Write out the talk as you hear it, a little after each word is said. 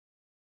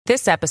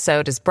This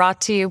episode is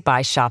brought to you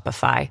by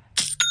Shopify.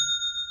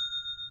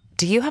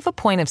 Do you have a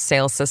point of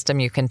sale system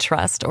you can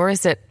trust, or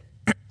is it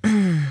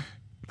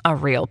a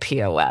real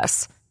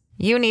POS?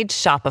 You need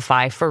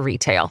Shopify for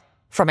retail.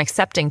 From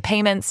accepting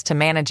payments to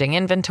managing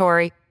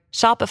inventory,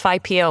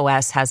 Shopify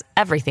POS has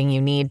everything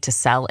you need to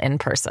sell in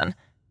person.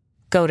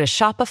 Go to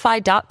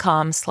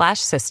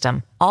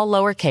shopify.com/system, all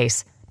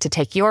lowercase, to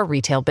take your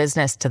retail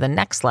business to the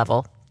next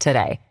level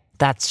today.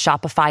 That's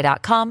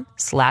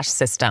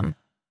shopify.com/system.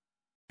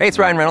 Hey, it's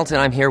Ryan Reynolds,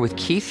 and I'm here with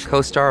Keith,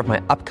 co-star of my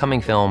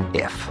upcoming film,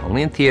 If,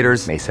 only in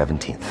theaters May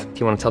 17th. Do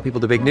you want to tell people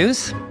the big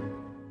news?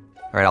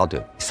 All right, I'll do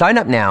it. Sign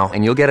up now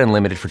and you'll get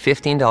unlimited for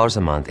 $15 a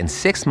month and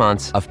 6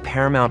 months of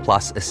Paramount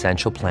Plus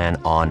Essential Plan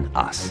on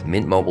us.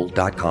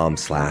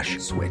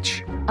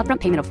 MintMobile.com/switch.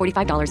 Upfront payment of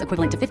 $45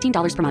 equivalent to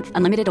 $15 per month.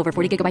 Unlimited over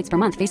 40 gigabytes per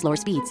month. Face lower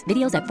speeds.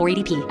 Videos at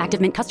 480p.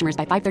 Active Mint customers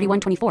by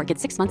 531.24 get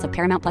 6 months of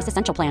Paramount Plus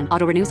Essential Plan.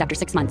 Auto renews after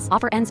 6 months.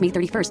 Offer ends May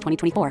 31st,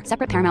 2024.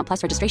 Separate Paramount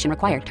Plus registration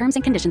required. Terms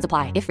and conditions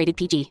apply if rated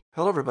PG.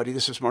 Hello, everybody.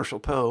 This is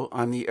Marshall Poe.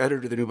 I'm the editor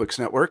of the New Books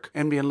Network.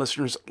 NBN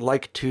listeners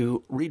like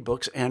to read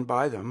books and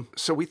buy them.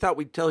 So we thought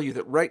we'd tell you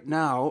that right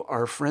now,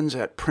 our friends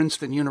at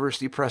Princeton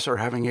University Press are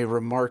having a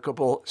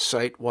remarkable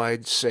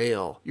site-wide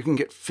sale. You can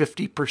get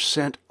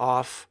 50%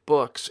 off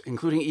books,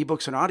 including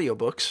ebooks and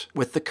audiobooks,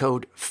 with the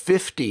code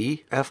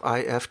 50,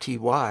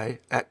 F-I-F-T-Y,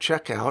 at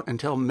checkout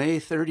until May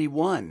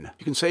 31.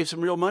 You can save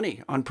some real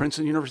money on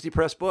Princeton University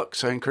Press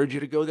books. I encourage you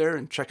to go there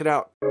and check it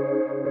out.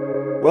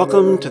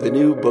 Welcome to the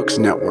New Books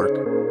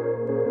Network.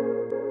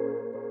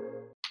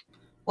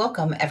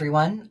 Welcome,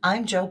 everyone.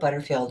 I'm Jo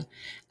Butterfield,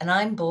 and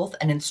I'm both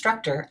an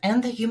instructor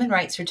and the Human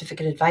Rights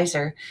Certificate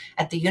Advisor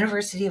at the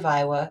University of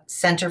Iowa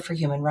Center for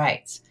Human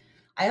Rights.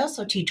 I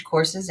also teach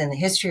courses in the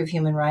history of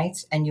human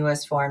rights and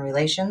U.S. foreign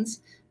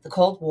relations, the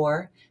Cold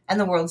War, and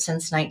the world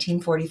since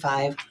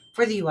 1945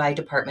 for the UI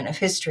Department of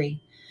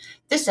History.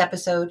 This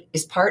episode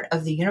is part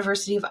of the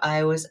University of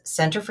Iowa's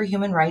Center for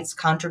Human Rights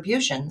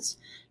contributions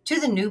to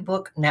the New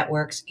Book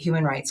Network's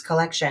Human Rights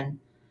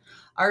Collection.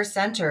 Our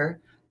center,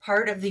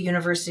 part of the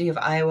University of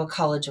Iowa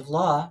College of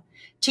Law,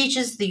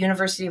 teaches the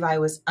University of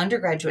Iowa's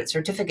undergraduate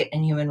certificate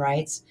in human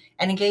rights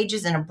and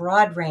engages in a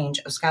broad range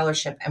of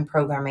scholarship and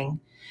programming.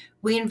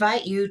 We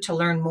invite you to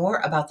learn more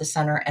about the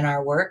center and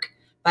our work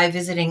by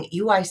visiting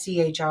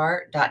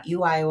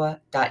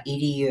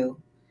uichr.uiowa.edu.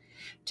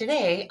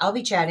 Today, I'll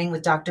be chatting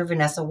with Dr.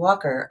 Vanessa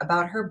Walker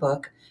about her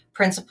book,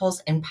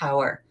 Principles in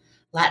Power,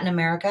 Latin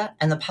America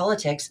and the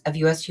Politics of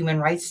U.S. Human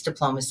Rights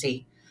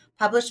Diplomacy,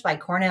 published by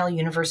Cornell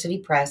University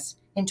Press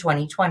in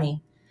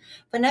 2020.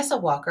 Vanessa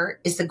Walker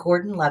is the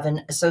Gordon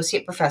Levin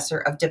Associate Professor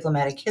of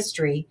Diplomatic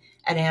History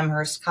at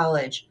Amherst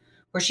College,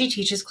 where she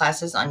teaches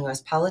classes on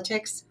U.S.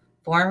 politics,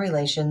 foreign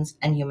relations,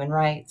 and human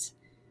rights.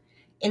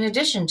 In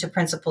addition to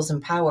Principles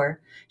in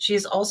Power, she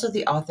is also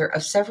the author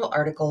of several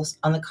articles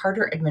on the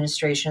Carter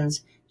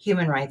administration's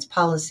human rights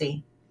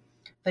policy.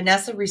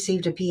 Vanessa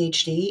received a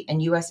PhD in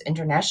U.S.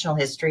 International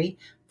History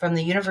from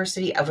the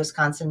University of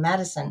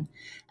Wisconsin-Madison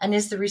and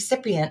is the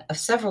recipient of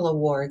several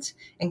awards,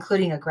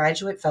 including a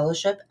graduate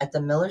fellowship at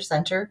the Miller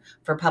Center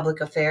for Public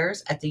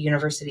Affairs at the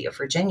University of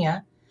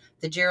Virginia,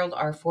 the Gerald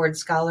R. Ford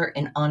Scholar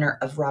in honor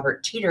of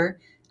Robert Teeter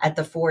at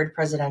the Ford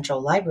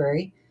Presidential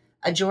Library,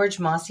 a George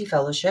Mossey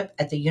Fellowship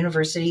at the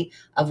University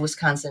of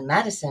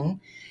Wisconsin-Madison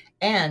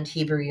and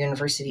Hebrew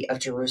University of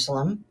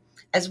Jerusalem,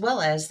 as well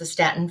as the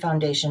Stanton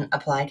Foundation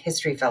Applied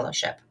History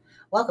Fellowship.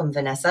 Welcome,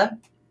 Vanessa.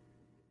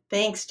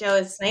 Thanks, Jo.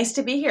 It's nice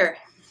to be here.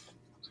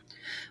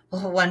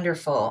 Well,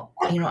 wonderful.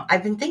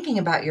 I've been thinking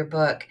about your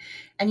book,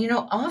 and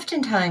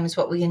oftentimes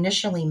what we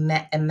initially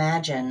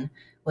imagine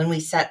when we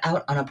set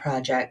out on a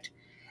project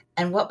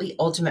and what we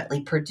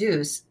ultimately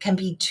produce can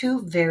be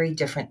two very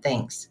different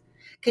things.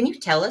 Can you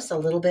tell us a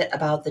little bit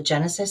about the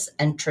genesis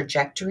and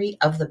trajectory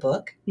of the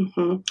book?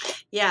 Mm-hmm.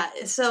 Yeah.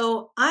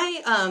 So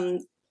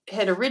I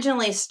had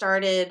originally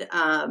started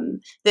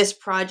this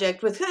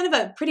project with kind of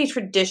a pretty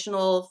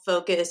traditional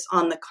focus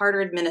on the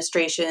Carter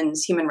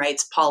administration's human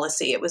rights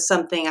policy. It was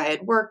something I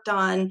had worked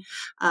on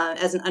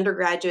as an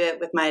undergraduate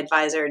with my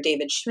advisor,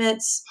 David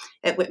Schmitz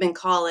at Whitman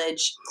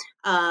College.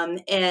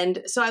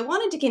 And so I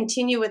wanted to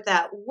continue with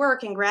that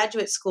work in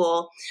graduate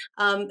school.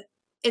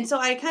 And so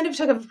I kind of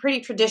took a pretty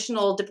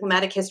traditional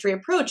diplomatic history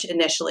approach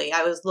initially.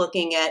 I was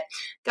looking at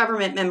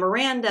government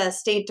memoranda,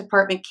 State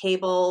Department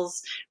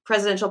cables,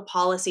 presidential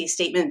policy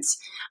statements.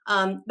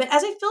 But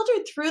as I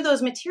filtered through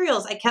those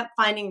materials, I kept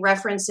finding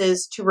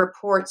references to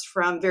reports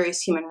from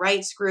various human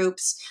rights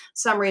groups,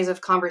 summaries of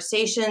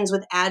conversations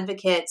with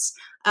advocates,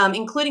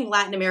 including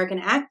Latin American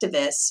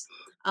activists,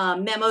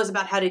 memos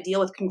about how to deal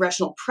with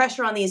congressional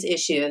pressure on these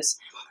issues.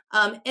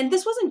 And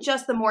this wasn't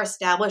just the more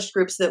established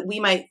groups that we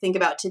might think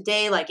about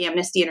today, like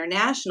Amnesty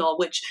International,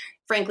 which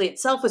frankly,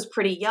 itself was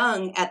pretty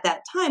young at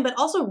that time, but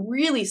also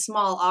really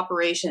small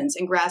operations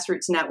and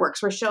grassroots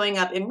networks were showing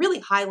up in really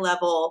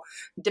high-level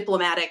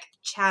diplomatic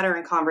chatter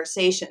and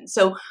conversation.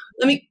 So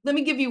let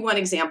me give you one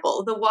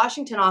example. The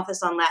Washington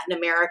Office on Latin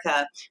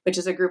America, which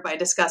is a group I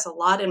discuss a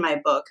lot in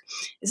my book,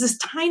 is this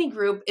tiny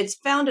group. It's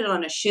founded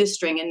on a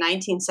shoestring in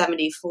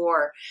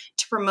 1974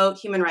 to promote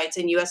human rights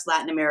in U.S.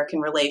 Latin American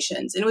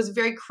relations. And it was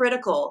very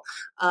critical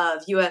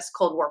of U.S.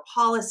 Cold War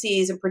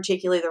policies, and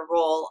particularly the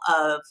role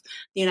of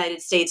the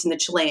United States in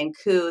the Chilean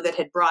coup that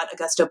had brought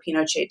Augusto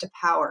Pinochet to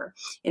power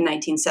in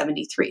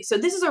 1973. So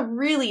this is a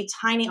really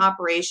tiny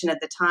operation at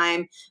the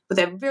time with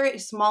a very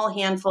small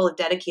handful of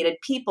dedicated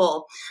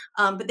people,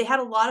 but they had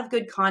a lot of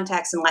good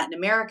contacts in Latin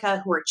America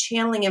who were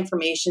channeling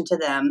information to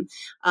them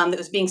that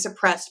was being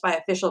suppressed by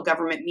official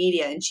government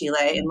media in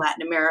Chile and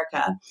Latin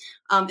America.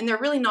 And they're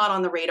really not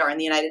on the radar in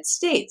the United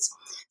States.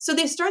 So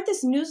they start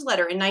this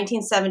newsletter in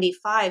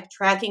 1975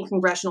 tracking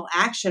congressional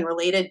action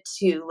related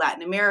to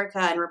Latin America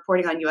and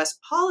reporting on U.S.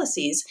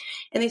 policies.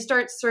 And they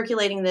start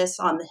circulating this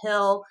on the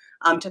Hill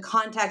to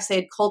contacts they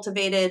had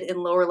cultivated in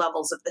lower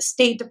levels of the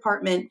State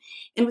Department.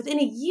 And within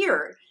a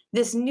year,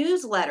 this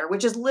newsletter,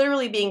 which is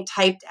literally being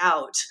typed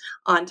out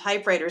on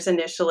typewriters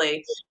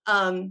initially,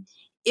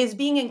 is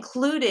being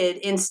included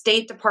in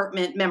State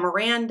Department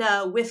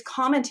memoranda with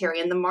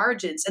commentary in the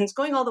margins. And it's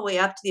going all the way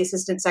up to the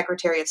Assistant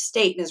Secretary of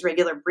State in his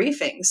regular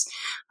briefings,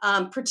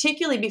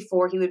 particularly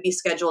before he would be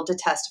scheduled to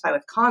testify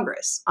with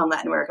Congress on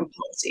Latin American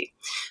policy.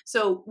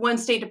 So one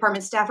State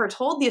Department staffer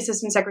told the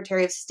Assistant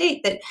Secretary of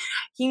State that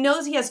he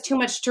knows he has too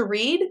much to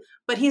read,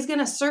 but he's going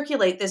to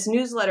circulate this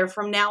newsletter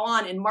from now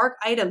on and mark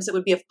items that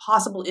would be of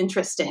possible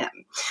interest to him.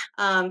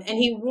 And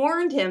he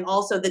warned him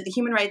also that the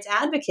human rights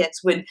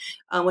advocates would,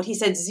 what he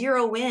said,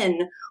 zero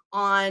in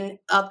on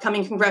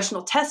upcoming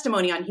congressional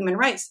testimony on human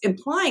rights,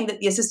 implying that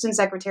the Assistant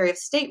Secretary of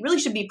State really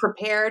should be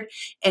prepared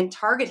and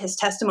target his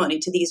testimony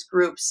to these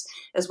groups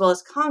as well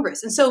as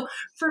Congress. And so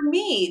for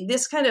me,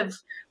 this kind of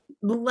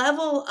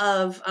level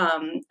of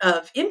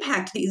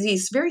impact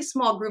these very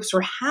small groups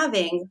were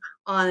having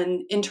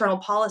on internal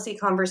policy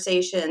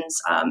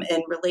conversations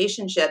and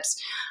relationships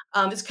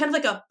is kind of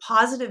like a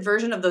positive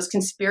version of those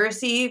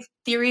conspiracy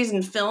theories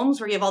and films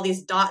where you have all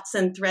these dots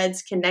and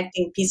threads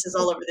connecting pieces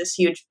all over this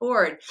huge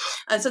board.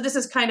 So this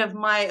is kind of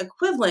my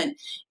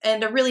equivalent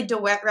and a really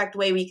direct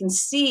way we can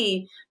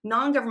see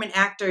non-government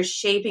actors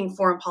shaping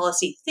foreign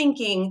policy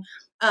thinking,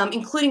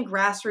 including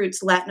grassroots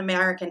Latin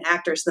American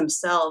actors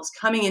themselves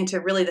coming into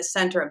really the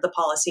center of the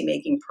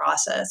policymaking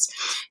process.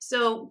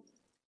 So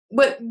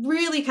what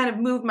really kind of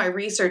moved my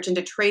research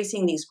into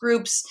tracing these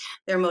groups,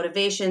 their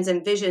motivations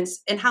and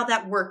visions, and how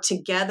that worked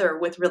together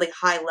with really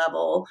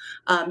high-level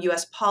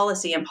U.S.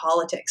 policy and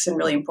politics in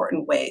really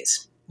important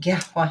ways.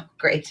 Yeah, well,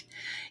 great.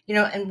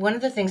 And one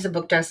of the things the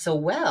book does so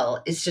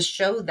well is to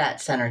show that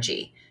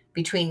synergy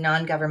between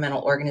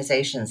non-governmental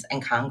organizations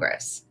and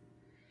Congress.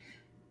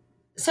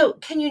 So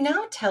can you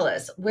now tell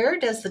us, where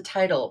does the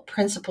title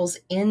Principles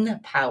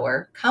in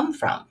Power come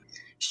from?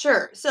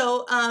 Sure.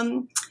 So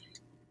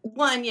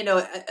one,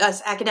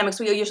 us academics,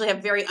 we usually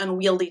have very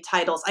unwieldy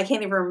titles. I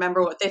can't even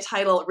remember what the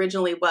title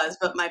originally was,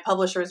 but my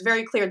publisher was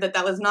very clear that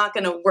that was not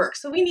going to work.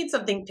 So we need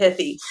something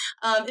pithy.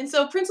 And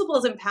so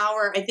Principles in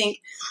Power, I think,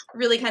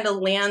 really kind of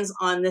lands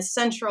on this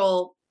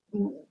central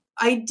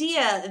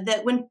idea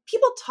that when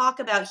people talk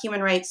about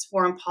human rights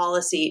foreign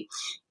policy,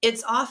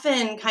 it's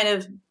often kind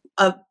of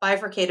a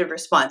bifurcated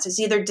response.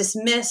 It's either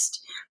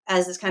dismissed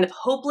as this kind of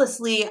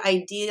hopelessly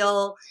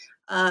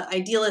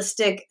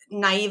idealistic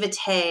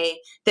naivete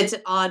that's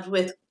at odds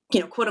with,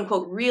 quote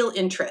unquote, real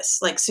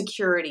interests like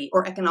security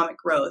or economic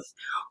growth.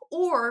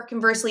 Or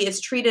conversely, it's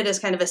treated as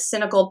kind of a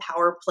cynical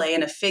power play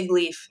and a fig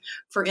leaf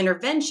for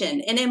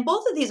intervention. And in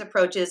both of these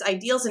approaches,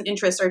 ideals and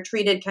interests are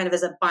treated kind of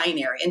as a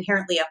binary,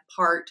 inherently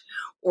apart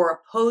or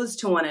opposed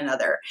to one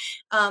another.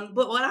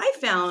 But what I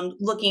found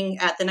looking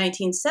at the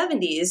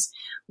 1970s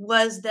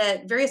was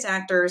that various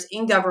actors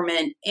in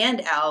government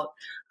and out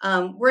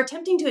were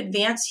attempting to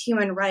advance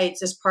human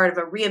rights as part of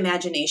a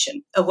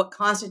reimagination of what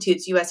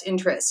constitutes U.S.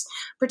 interests,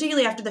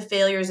 particularly after the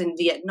failures in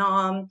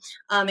Vietnam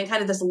and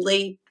kind of this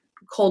late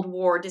Cold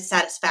War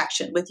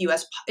dissatisfaction with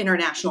U.S.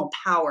 international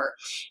power.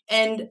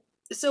 And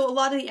so a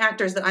lot of the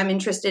actors that I'm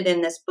interested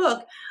in this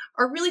book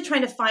are really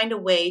trying to find a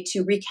way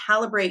to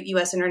recalibrate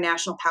U.S.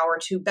 international power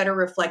to better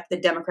reflect the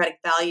democratic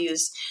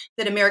values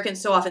that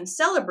Americans so often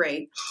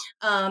celebrate,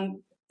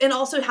 and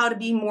also how to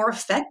be more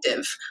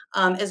effective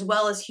as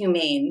well as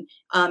humane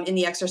in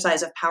the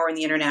exercise of power in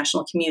the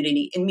international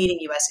community in meeting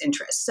U.S.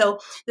 interests. So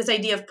this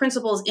idea of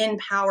principles in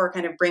power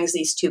kind of brings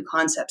these two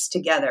concepts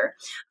together.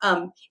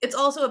 It's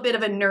also a bit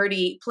of a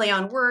nerdy play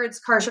on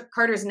words.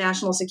 Carter's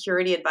national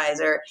security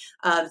advisor,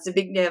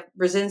 Zbigniew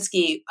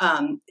Brzezinski,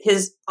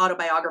 his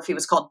autobiography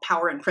was called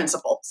Power and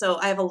Principle. So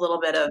I have a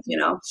little bit of,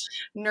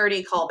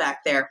 nerdy callback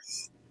there.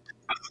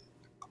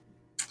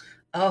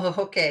 Oh,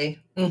 okay.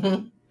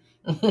 Mm-hmm.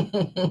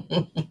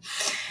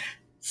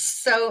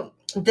 So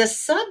the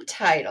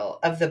subtitle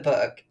of the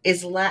book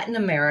is Latin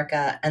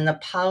America and the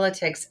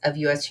Politics of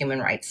U.S. Human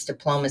Rights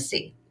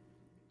Diplomacy.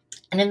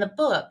 And in the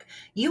book,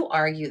 you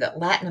argue that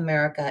Latin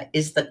America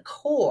is the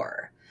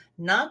core,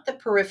 not the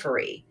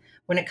periphery,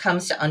 when it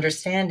comes to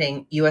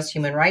understanding U.S.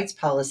 human rights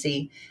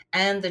policy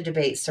and the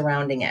debate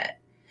surrounding it.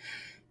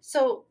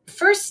 So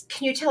first,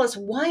 can you tell us,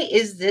 why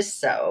is this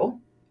so?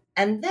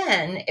 And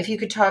then if you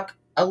could talk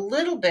a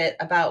little bit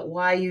about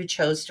why you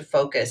chose to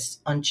focus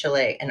on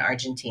Chile and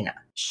Argentina.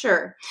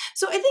 Sure.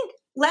 So I think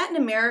Latin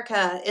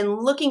America, and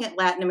looking at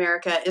Latin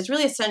America, is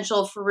really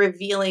essential for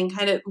revealing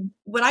kind of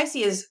what I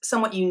see as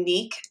somewhat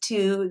unique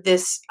to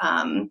this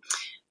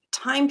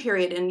time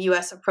period in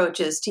U.S.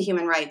 approaches to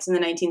human rights in the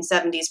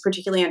 1970s,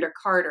 particularly under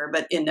Carter,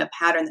 but in a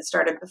pattern that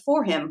started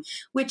before him,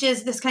 which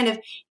is this kind of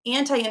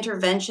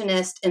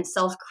anti-interventionist and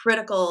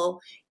self-critical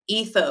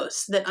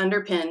ethos that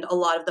underpinned a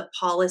lot of the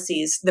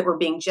policies that were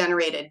being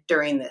generated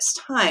during this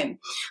time.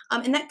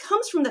 And that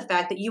comes from the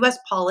fact that U.S.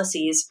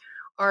 policies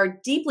are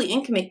deeply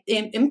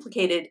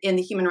implicated in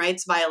the human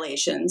rights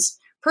violations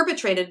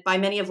perpetrated by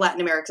many of Latin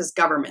America's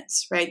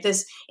governments, right?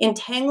 This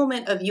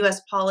entanglement of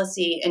U.S.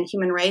 policy and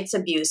human rights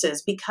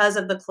abuses because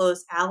of the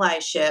close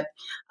allyship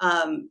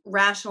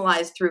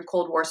rationalized through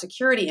Cold War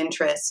security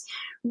interests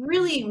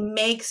really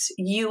makes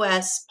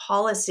U.S.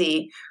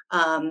 policy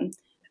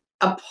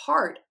a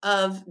part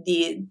of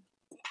the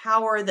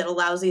power that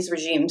allows these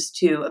regimes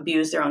to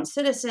abuse their own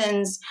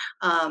citizens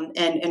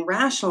and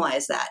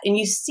rationalize that. And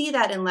you see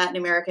that in Latin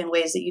America in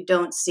ways that you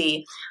don't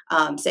see,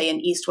 say,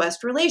 in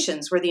East-West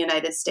relations, where the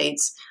United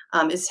States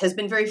has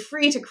been very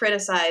free to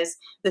criticize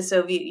the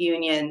Soviet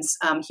Union's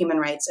human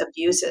rights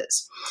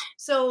abuses.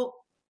 So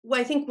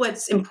I think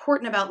what's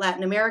important about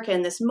Latin America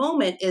in this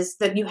moment is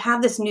that you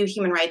have this new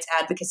human rights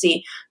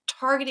advocacy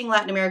targeting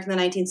Latin America in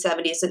the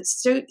 1970s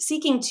that's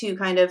seeking to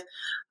kind of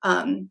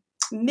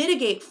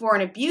mitigate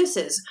foreign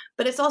abuses,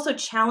 but it's also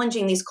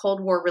challenging these Cold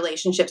War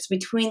relationships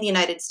between the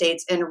United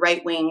States and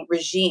right-wing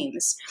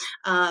regimes,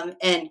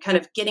 and kind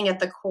of getting at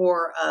the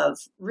core of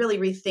really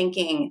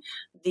rethinking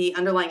the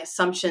underlying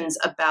assumptions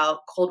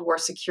about Cold War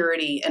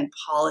security and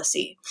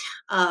policy.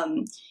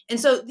 And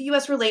so the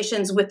U.S.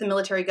 relations with the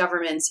military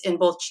governments in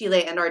both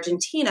Chile and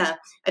Argentina,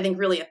 I think,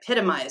 really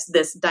epitomize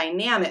this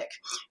dynamic,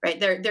 right?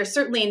 They're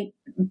certainly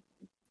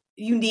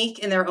unique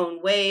in their own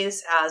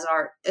ways,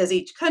 as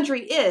each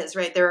country is,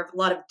 right? There are a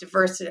lot of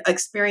diverse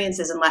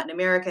experiences in Latin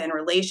America and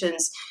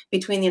relations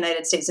between the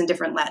United States and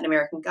different Latin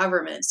American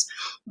governments.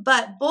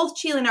 But both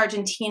Chile and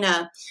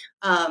Argentina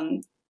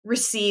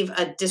receive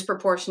a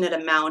disproportionate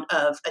amount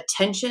of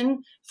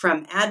attention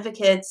from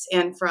advocates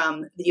and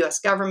from the U.S.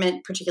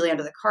 government, particularly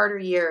under the Carter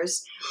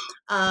years.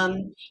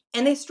 And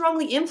they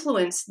strongly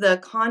influence the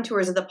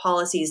contours of the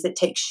policies that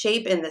take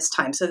shape in this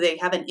time. So they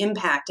have an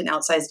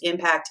outsized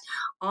impact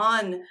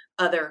on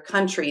other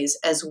countries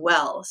as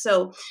well.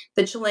 So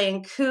the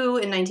Chilean coup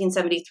in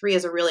 1973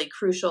 is a really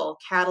crucial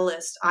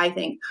catalyst, I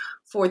think,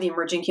 for the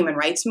emerging human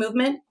rights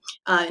movement.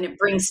 And it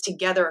brings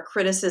together a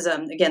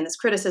criticism, again, this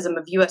criticism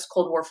of U.S.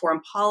 Cold War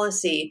foreign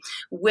policy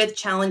with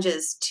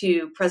challenges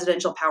to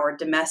presidential power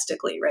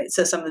domestically, right?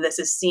 So some of this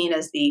is seen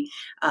as the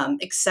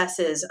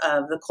excesses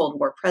of the Cold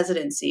War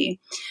presidency.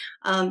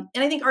 And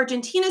I think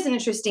Argentina is an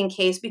interesting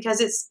case because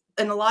it's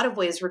in a lot of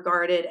ways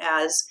regarded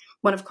as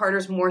one of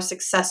Carter's more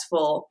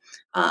successful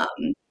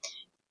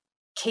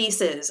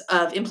cases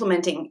of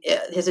implementing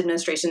his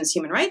administration's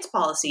human rights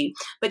policy.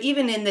 But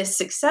even in this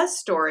success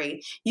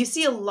story, you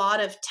see a lot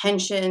of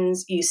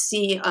tensions. You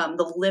see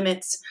the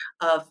limits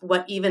of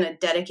what even a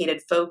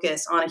dedicated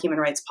focus on a human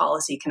rights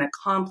policy can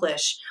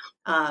accomplish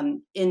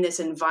in this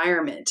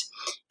environment.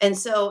 And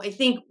so I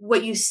think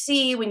what you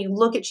see when you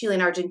look at Chile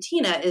and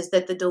Argentina is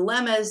that the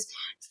dilemmas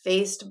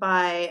faced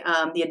by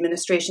the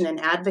administration and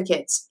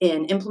advocates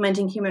in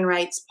implementing human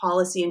rights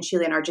policy in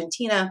Chile and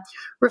Argentina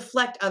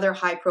reflect other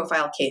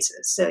high-profile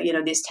cases. So,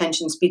 these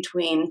tensions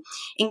between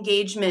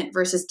engagement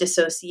versus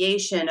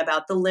dissociation,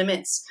 about the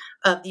limits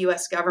of the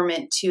U.S.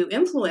 government to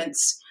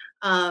influence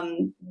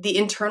the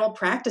internal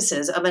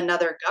practices of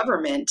another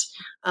government,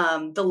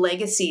 the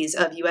legacies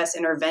of U.S.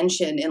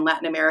 intervention in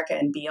Latin America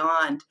and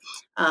beyond,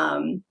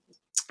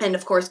 and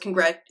of course,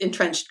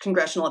 entrenched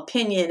congressional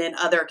opinion and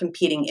other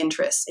competing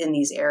interests in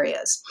these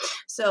areas.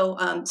 So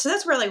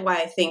that's really why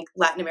I think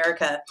Latin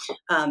America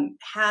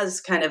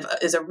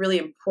is a really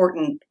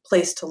important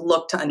place to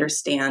look to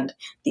understand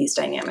these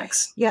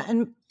dynamics. Yeah,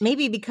 and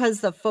maybe because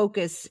the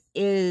focus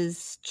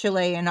is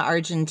Chile and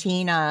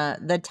Argentina,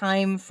 the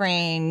time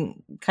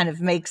frame kind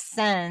of makes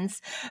sense.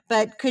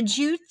 But could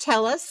you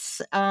tell us,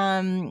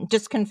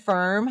 just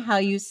confirm how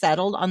you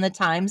settled on the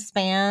time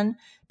span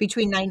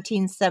between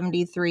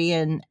 1973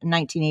 and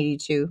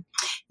 1982?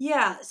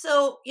 Yeah.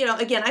 So,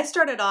 again, I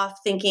started off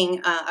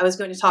thinking I was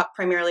going to talk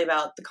primarily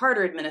about the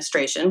Carter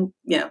administration,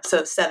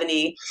 so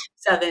 70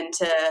 to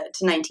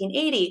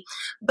 1980.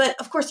 But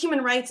of course,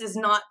 human rights is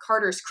not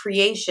Carter's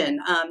creation.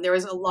 There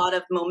was a lot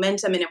of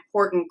momentum and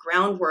important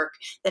groundwork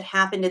that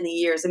happened in the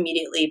years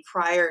immediately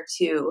prior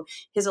to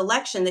his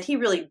election that he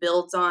really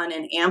builds on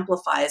and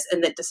amplifies,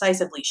 and that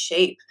decisively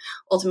shape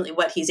ultimately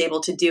what he's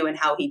able to do and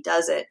how he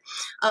does it.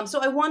 So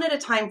I wanted a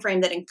time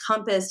frame that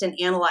encompassed and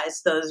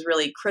analyzed those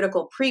really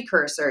critical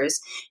precursors.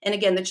 And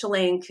again, the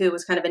Chilean coup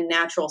was kind of a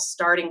natural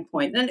starting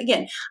point. And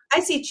again, I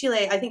see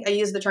Chile, I think I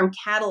use the term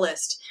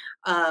catalyst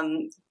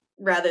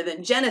rather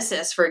than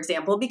genesis, for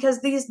example,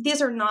 because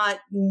these are not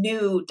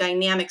new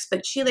dynamics,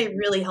 but Chile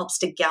really helps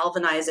to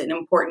galvanize it in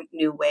important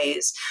new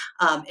ways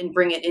and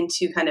bring it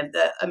into kind of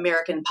the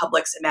American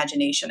public's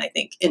imagination, I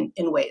think, in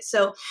ways.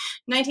 So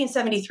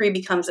 1973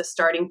 becomes a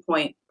starting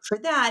point for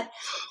that.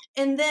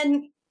 And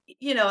then,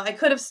 I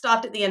could have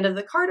stopped at the end of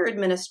the Carter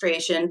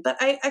administration, but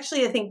I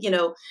think,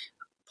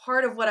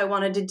 part of what I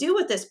wanted to do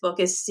with this book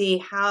is see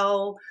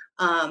how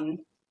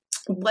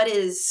what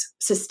is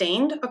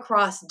sustained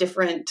across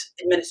different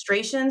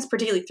administrations,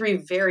 particularly three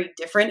very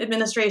different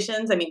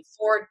administrations. I mean,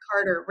 Ford,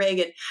 Carter,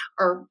 Reagan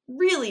are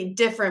really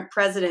different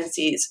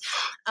presidencies.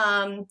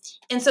 And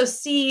so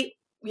see,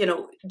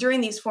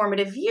 during these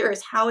formative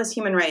years, how is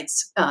human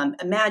rights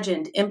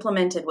imagined,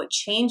 implemented, what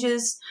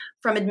changes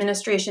from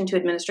administration to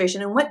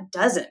administration and what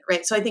doesn't,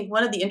 right? So I think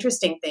one of the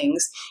interesting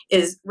things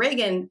is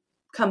Reagan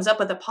comes up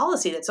with a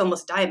policy that's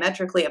almost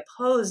diametrically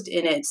opposed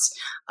in its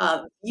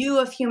view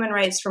of human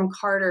rights from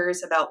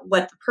Carter's, about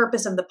what the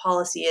purpose of the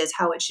policy is,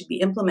 how it should be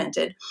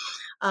implemented.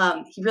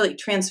 He really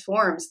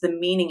transforms the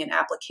meaning and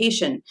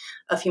application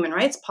of human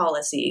rights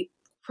policy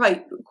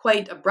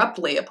quite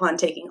abruptly upon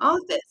taking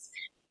office.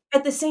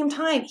 At the same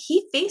time,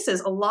 he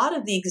faces a lot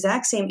of the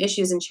exact same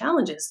issues and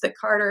challenges that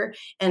Carter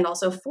and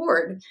also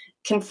Ford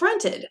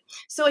confronted.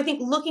 So I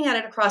think looking at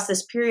it across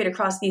this period,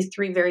 across these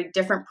three very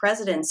different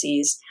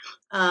presidencies,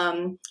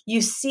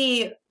 you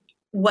see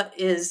what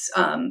is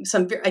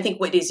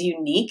what is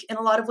unique in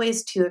a lot of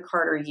ways to the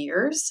Carter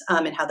years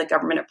and how the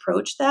government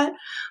approached that.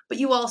 But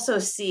you also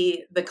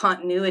see the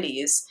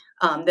continuities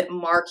that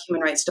mark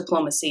human rights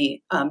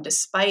diplomacy,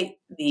 despite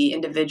the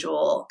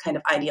individual kind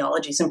of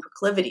ideologies and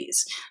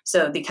proclivities.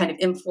 So the kind of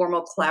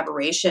informal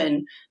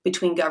collaboration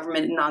between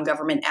government and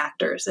non-government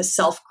actors, the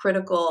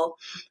self-critical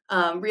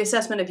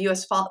reassessment of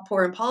U.S.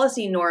 foreign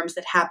policy norms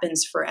that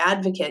happens for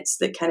advocates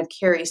that kind of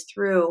carries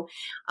through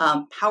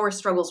power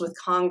struggles with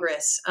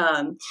Congress,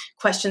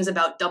 questions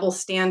about double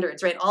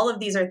standards, right? All of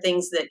these are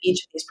things that each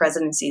of these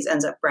presidencies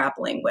ends up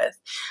grappling with.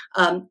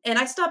 And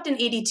I stopped in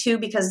 82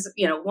 because,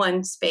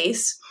 one,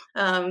 space.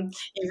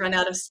 You run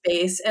out of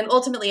space. And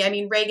ultimately, I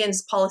mean,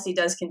 Reagan's policy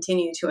does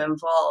continue to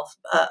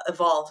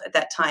evolve at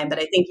that time, but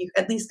I think you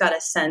at least got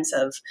a sense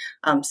of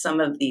some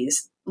of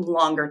these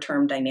longer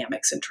term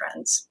dynamics and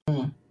trends.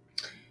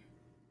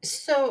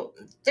 So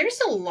there's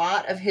a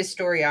lot of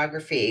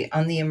historiography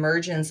on the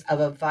emergence of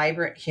a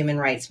vibrant human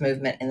rights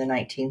movement in the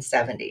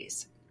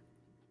 1970s.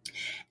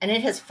 And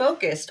it has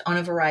focused on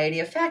a variety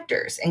of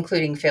factors,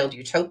 including failed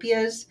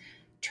utopias,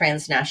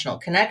 transnational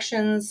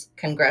connections,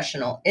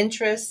 congressional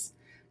interests,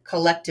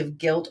 collective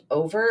guilt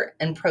over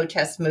and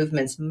protest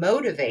movements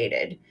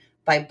motivated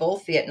by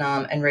both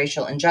Vietnam and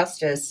racial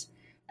injustice,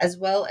 as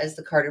well as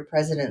the Carter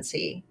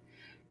presidency.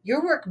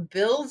 Your work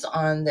builds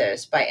on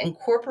this by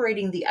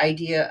incorporating the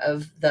idea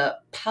of the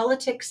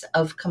politics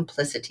of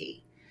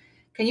complicity.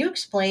 Can you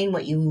explain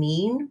what you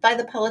mean by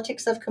the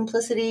politics of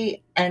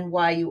complicity and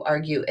why you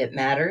argue it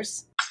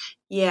matters?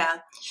 Yeah.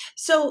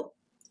 So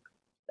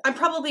I'm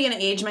probably going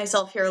to age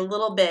myself here a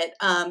little bit.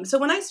 So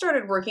when I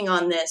started working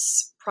on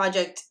this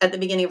project at the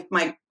beginning of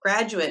my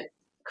graduate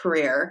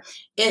career,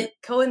 it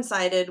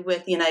coincided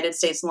with the United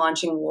States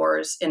launching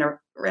wars in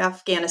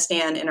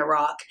Afghanistan and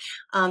Iraq.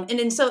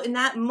 So in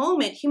that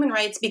moment, human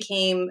rights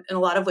became, in a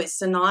lot of ways,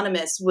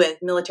 synonymous with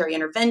military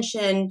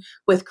intervention,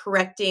 with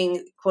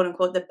correcting, quote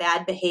unquote, the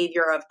bad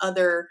behavior of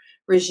other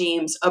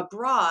regimes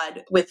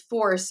abroad with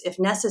force if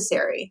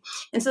necessary.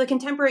 And so the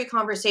contemporary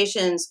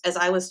conversations, as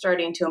I was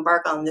starting to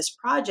embark on this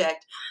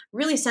project,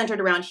 really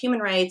centered around human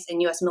rights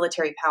and U.S.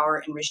 military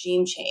power and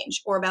regime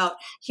change, or about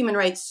human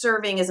rights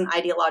serving as an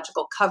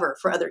ideological cover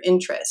for other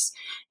interests.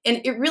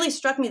 And it really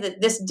struck me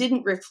that this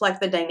didn't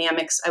reflect the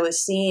dynamics I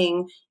was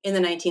seeing in the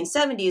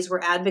 1970s,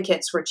 where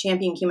advocates were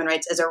championing human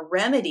rights as a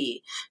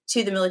remedy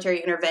to the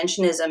military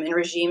interventionism and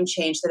regime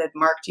change that had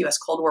marked U.S.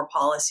 Cold War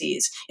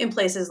policies in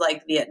places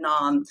like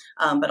Vietnam,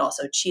 but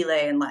also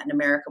Chile and Latin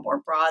America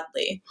more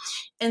broadly.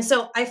 And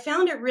so I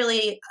found it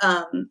really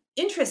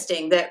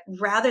interesting that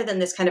rather than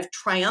this kind of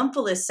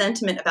triumphalist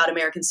sentiment about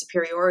American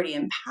superiority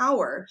and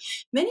power,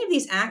 many of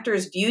these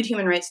actors viewed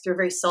human rights through a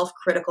very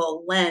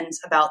self-critical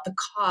lens about the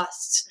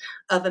costs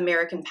of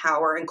American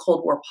power and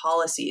Cold War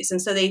policies.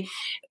 And so they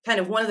kind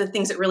of, one of the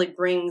things that really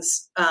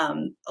brings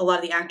a lot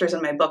of the actors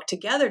in my book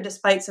together,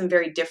 despite some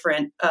very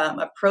different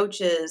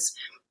approaches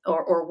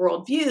or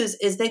worldviews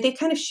is they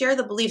kind of share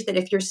the belief that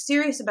if you're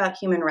serious about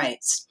human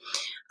rights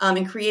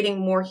and creating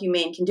more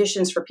humane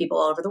conditions for people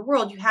all over the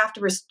world, you have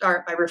to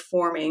start by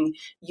reforming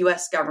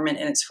U.S. government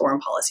and its foreign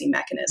policy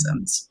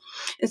mechanisms.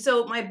 And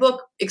so my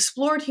book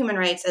explored human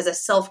rights as a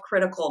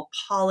self-critical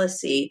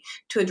policy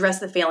to address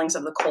the failings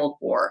of the Cold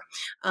War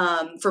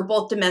for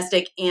both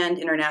domestic and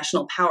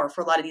international power.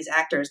 For a lot of these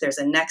actors, there's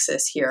a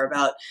nexus here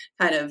about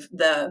kind of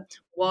the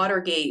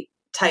Watergate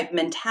type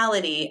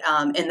mentality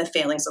and the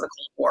failings of the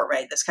Cold War,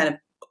 right? This kind of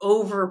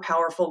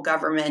overpowerful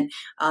government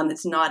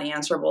that's not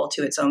answerable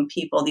to its own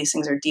people. These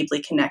things are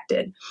deeply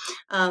connected.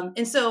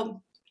 And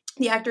so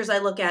the actors I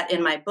look at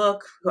in my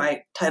book, who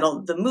I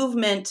titled The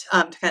Movement,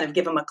 to kind of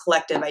give them a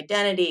collective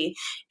identity,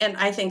 and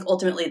I think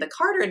ultimately the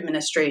Carter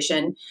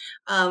administration,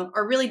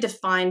 are really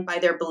defined by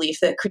their belief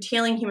that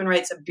curtailing human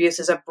rights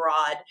abuses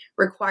abroad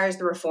requires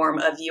the reform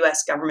of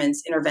U.S.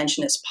 government's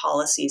interventionist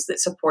policies that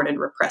supported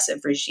repressive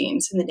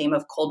regimes in the name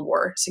of Cold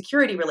War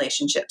security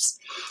relationships.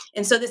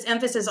 And so this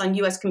emphasis on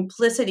U.S.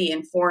 complicity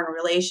in foreign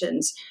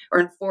relations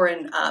or in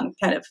foreign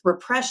kind of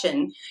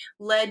repression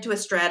led to a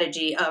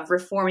strategy of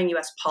reforming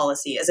U.S.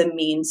 policy as a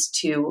means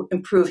to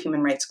improve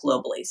human rights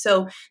globally.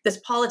 So this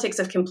politics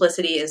of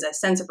complicity is a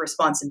sense of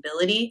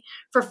responsibility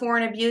for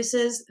foreign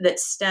abuses that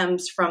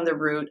stems from the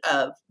root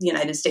of the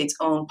United States'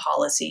 own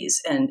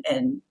policies and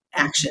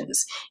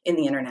actions in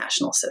the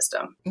international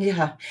system.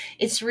 Yeah,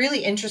 it's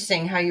really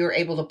interesting how you were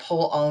able to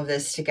pull all of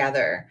this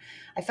together.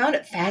 I found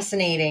it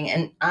fascinating,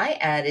 and I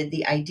added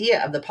the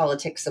idea of the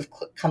politics of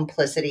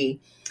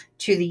complicity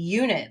to the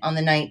unit on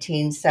the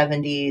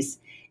 1970s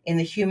in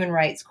the human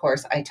rights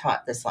course I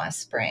taught this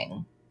last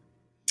spring.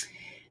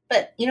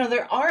 But,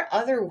 there are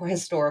other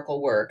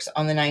historical works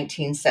on the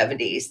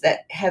 1970s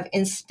that have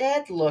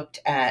instead looked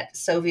at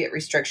Soviet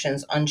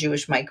restrictions on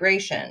Jewish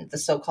migration, the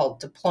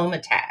so-called diploma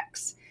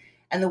tax,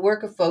 and the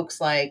work of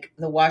folks like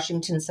the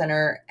Washington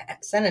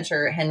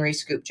Senator Henry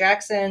Scoop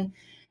Jackson,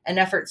 and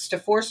efforts to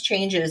force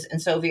changes in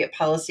Soviet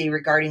policy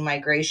regarding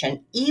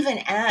migration, even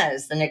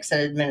as the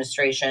Nixon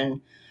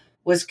administration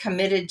was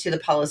committed to the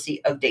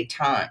policy of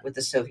détente with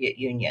the Soviet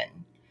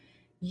Union.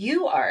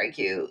 You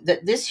argue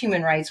that this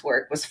human rights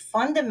work was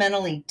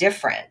fundamentally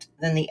different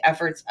than the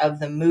efforts of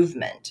the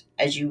movement,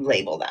 as you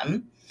label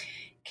them.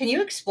 Can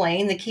you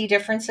explain the key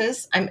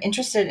differences? I'm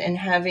interested in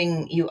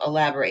having you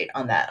elaborate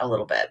on that a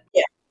little bit.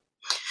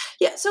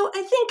 Yeah. So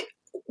I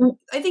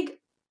think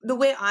the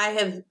way I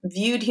have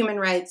viewed human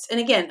rights, and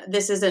again,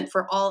 this isn't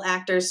for all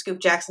actors. Scoop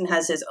Jackson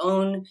has his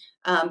own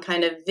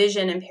kind of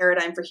vision and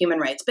paradigm for human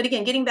rights. But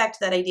again, getting back to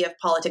that idea of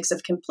politics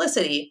of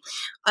complicity,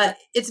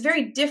 it's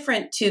very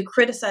different to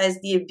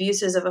criticize the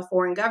abuses of a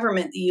foreign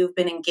government that you've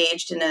been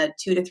engaged in a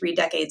 2 to 3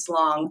 decades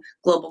long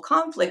global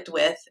conflict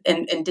with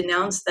and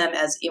denounce them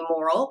as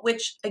immoral,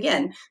 which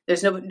again,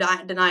 there's no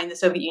denying the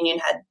Soviet Union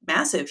had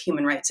massive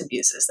human rights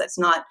abuses. That's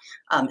not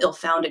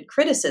ill-founded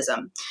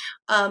criticism.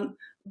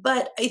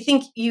 But I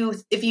think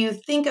if you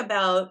think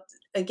about,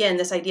 again,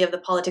 this idea of the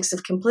politics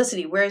of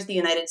complicity, where is the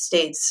United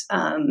States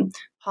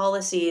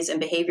policies and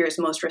behaviors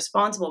most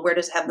responsible? Where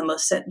does it have the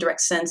most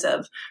direct sense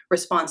of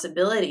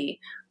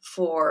responsibility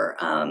for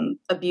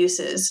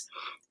abuses?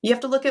 You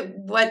have to look at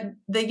what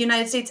the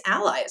United States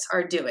allies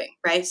are doing,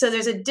 right? So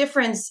there's a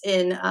difference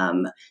in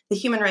the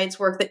human rights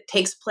work that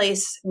takes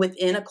place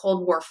within a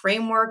Cold War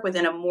framework,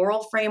 within a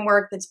moral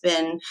framework that's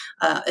been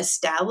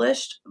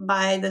established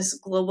by this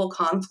global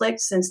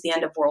conflict since the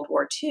end of World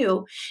War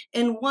II,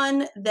 and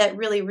one that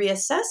really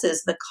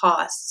reassesses the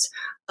costs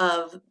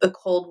of the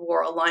Cold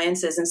War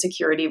alliances and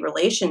security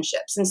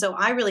relationships. And so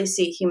I really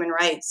see human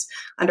rights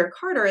under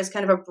Carter as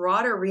kind of a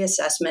broader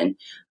reassessment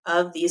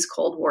of these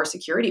Cold War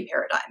security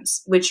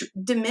paradigms, which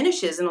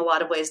diminishes in a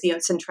lot of ways the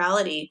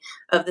centrality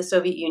of the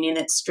Soviet Union,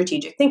 its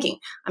strategic thinking.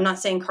 I'm not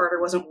saying Carter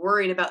wasn't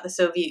worried about the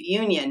Soviet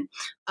Union,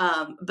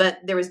 but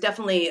there was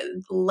definitely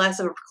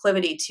less of a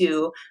proclivity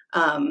to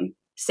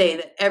say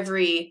that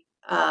every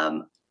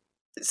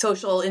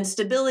social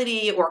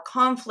instability or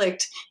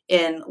conflict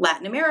in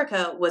Latin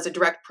America was a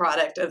direct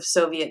product of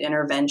Soviet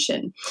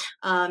intervention.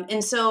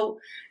 And so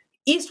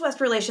East-West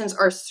relations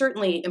are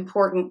certainly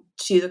important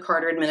to the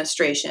Carter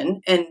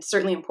administration and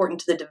certainly important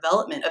to the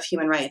development of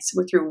human rights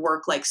through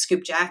work like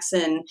Scoop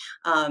Jackson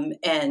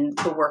and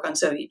the work on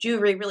Soviet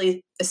Jewry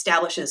really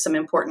establishes some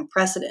important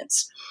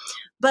precedents.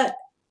 But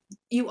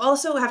you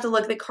also have to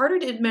look, the Carter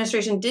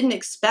administration didn't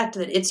expect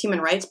that its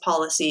human rights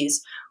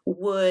policies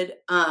would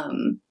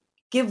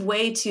give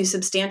way to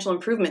substantial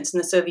improvements in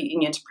the Soviet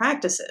Union's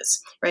practices,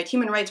 right?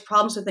 Human rights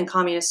problems within the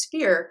communist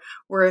sphere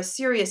were a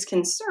serious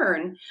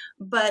concern,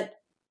 but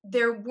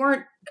there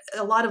weren't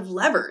a lot of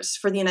levers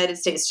for the United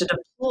States to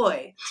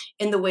deploy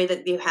in the way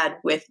that you had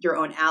with your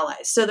own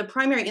allies. So the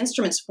primary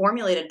instruments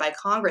formulated by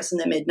Congress in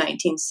the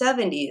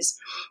mid-1970s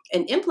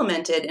and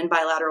implemented in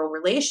bilateral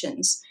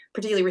relations,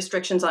 particularly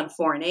restrictions on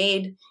foreign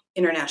aid,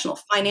 international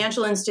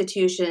financial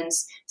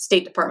institutions,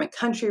 State Department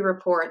country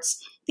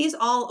reports. These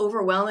all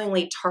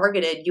overwhelmingly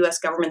targeted U.S.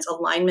 government's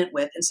alignment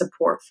with and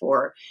support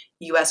for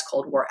U.S.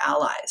 Cold War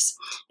allies.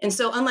 And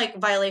so unlike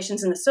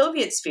violations in the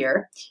Soviet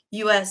sphere,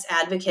 U.S.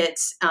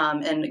 advocates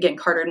and, again,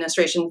 Carter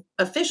administration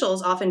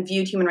officials often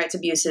viewed human rights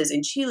abuses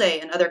in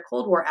Chile and other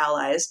Cold War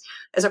allies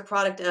as a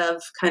product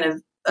of kind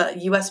of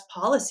U.S.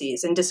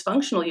 policies and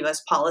dysfunctional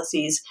U.S.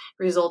 policies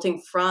resulting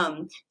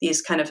from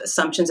these kind of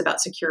assumptions about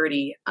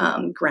security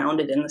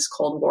grounded in this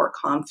Cold War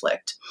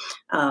conflict.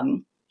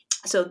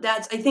 So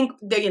that's, I think,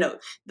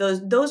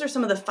 those are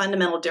some of the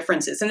fundamental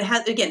differences. And it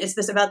has, again,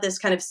 it's about this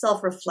kind of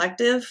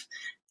self-reflective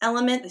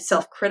element, the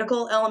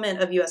self-critical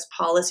element of U.S.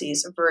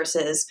 policies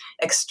versus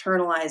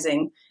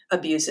externalizing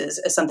abuses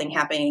as something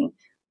happening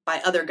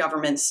by other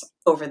governments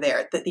over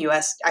there that the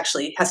U.S.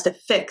 actually has to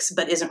fix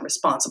but isn't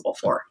responsible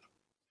for.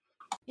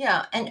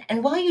 Yeah,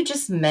 and while you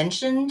just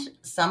mentioned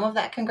some of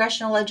that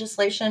congressional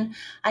legislation,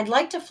 I'd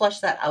like to flesh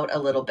that out a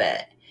little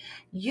bit.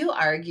 You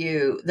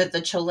argue that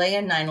the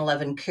Chilean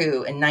 9/11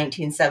 coup in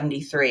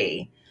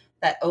 1973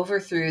 that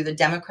overthrew the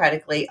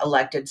democratically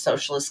elected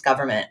socialist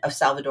government of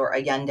Salvador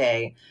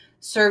Allende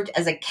served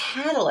as a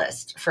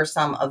catalyst for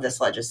some of this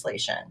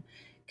legislation.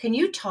 Can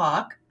you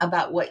talk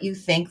about what you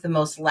think the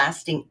most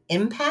lasting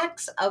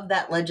impacts of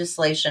that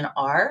legislation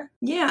are?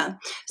 Yeah.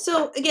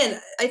 So again,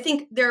 I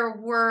think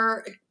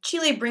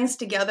Chile brings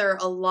together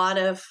a lot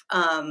of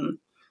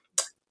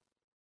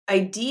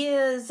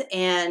ideas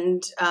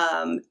and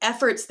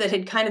efforts that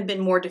had kind of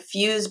been more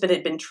diffused but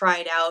had been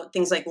tried out,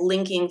 things like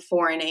linking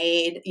foreign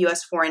aid,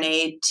 U.S. foreign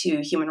aid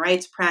to human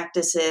rights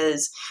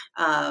practices,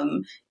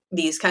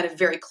 these kind of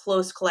very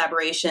close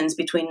collaborations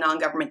between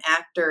non-government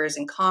actors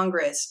and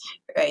Congress,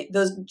 right?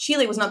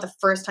 Chile was not the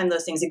first time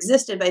those things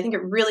existed, but I think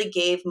it really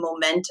gave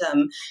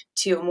momentum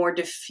to more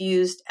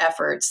diffused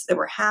efforts that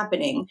were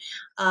happening.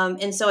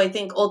 And so I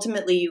think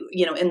ultimately,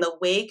 in the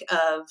wake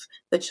of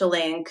the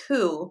Chilean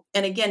coup,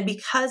 and again,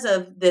 because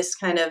of this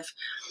kind of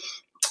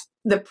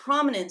the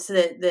prominence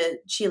that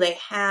Chile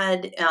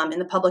had in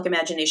the public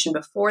imagination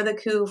before the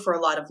coup for a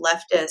lot of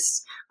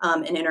leftists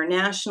and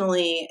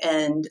internationally,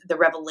 and the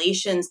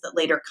revelations that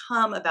later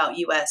come about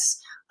U.S.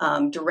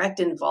 Direct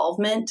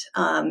involvement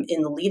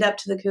in the lead up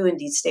to the coup and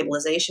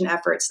destabilization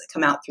efforts that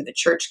come out through the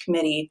Church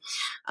Committee,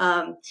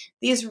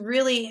 these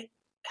really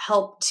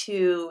help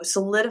to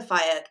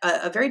solidify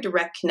a very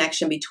direct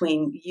connection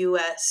between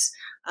U.S.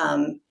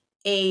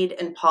 Aid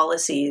and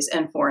policies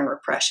and foreign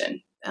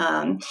repression.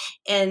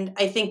 And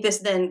I think this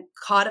then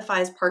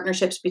codifies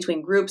partnerships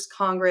between groups.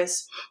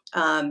 Congress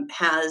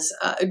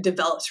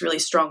develops really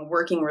strong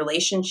working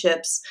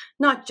relationships,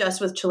 not just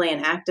with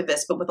Chilean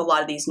activists, but with a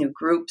lot of these new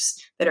groups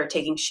that are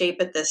taking shape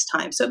at this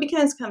time. So it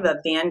becomes kind of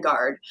a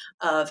vanguard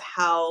of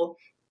how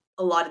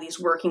a lot of these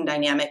working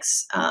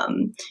dynamics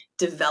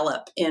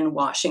develop in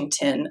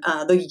Washington.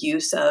 The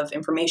use of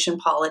information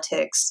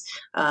politics,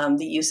 the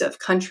use of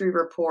country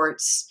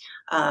reports,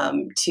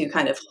 to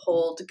kind of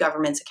hold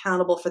governments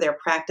accountable for their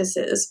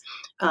practices.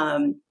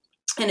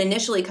 And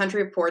initially,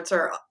 country reports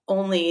are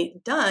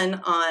only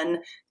done on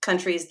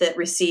countries that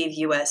receive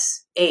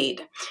U.S.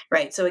 aid,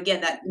 right? So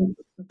again, that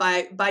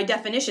by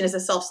definition is a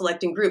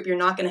self-selecting group. You're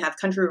not going to have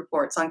country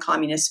reports on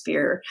communist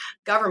sphere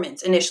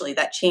governments initially.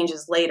 That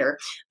changes later.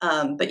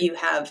 But you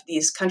have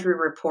these country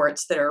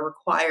reports that are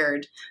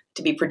required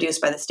to be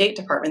produced by the State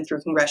Department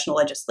through congressional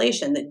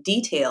legislation that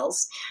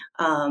details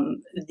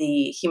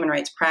the human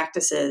rights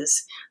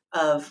practices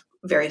of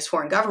various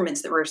foreign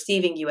governments that were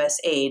receiving U.S.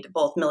 aid,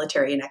 both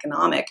military and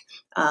economic,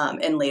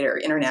 and later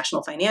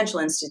international financial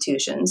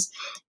institutions.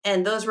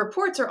 And those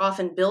reports are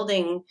often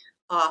building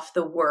off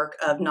the work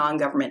of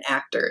non-government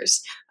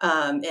actors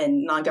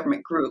and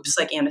non-government groups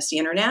like Amnesty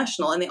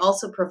International. And they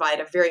also provide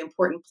a very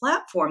important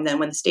platform then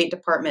when the State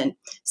Department,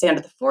 say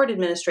under the Ford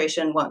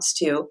administration, wants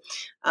to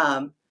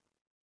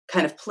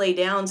kind of play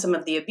down some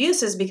of the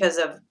abuses because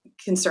of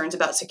concerns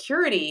about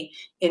security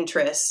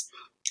interests.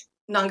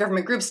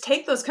 Non-government groups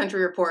take those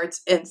country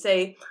reports and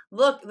say,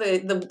 look,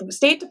 the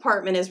State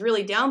Department is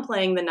really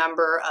downplaying the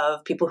number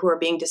of people who are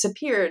being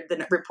disappeared,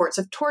 the reports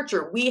of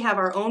torture. We have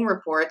our own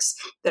reports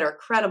that are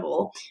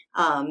credible,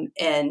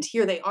 and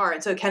here they are.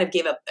 And so it kind of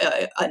gave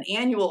an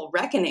annual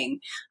reckoning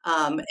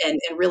and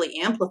really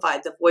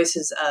amplified the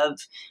voices of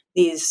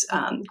these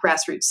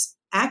grassroots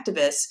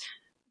activists,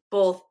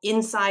 both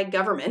inside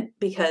government,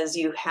 because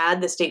you had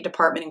the State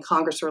Department and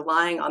Congress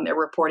relying on their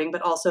reporting,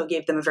 but also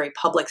gave them a very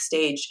public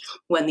stage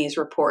when these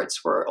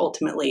reports were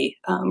ultimately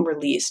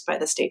released by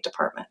the State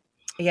Department.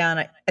 Yeah,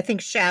 and I think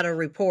shadow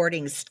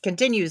reporting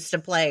continues to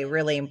play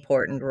really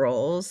important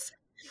roles.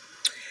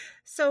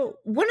 So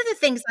one of the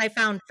things I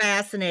found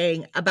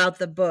fascinating about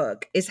the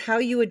book is how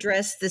you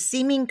address the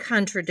seeming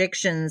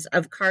contradictions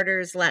of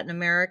Carter's Latin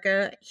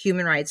America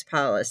human rights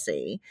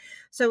policy.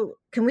 So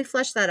can we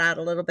flesh that out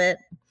a little bit?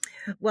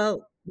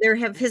 Well, there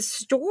have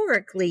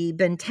historically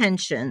been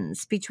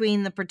tensions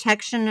between the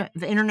protection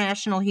of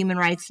international human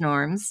rights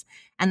norms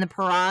and the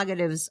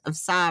prerogatives of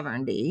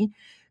sovereignty.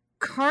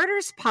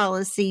 Carter's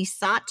policy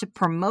sought to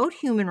promote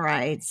human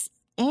rights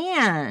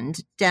and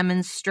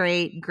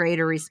demonstrate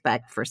greater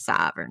respect for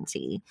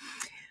sovereignty,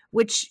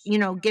 which,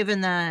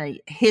 given the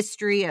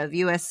history of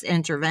U.S.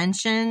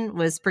 intervention,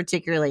 was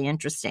particularly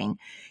interesting.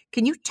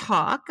 Can you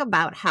talk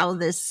about how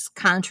this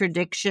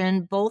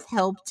contradiction both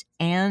helped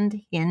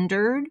and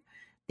hindered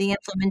the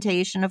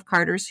implementation of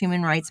Carter's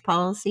human rights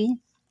policy?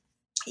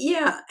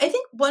 Yeah, I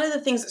think one of the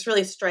things that's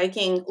really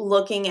striking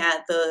looking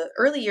at the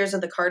early years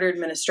of the Carter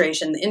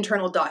administration, the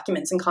internal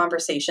documents and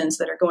conversations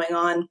that are going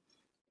on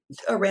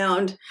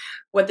around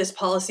what this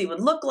policy would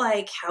look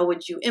like, how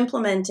would you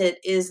implement it,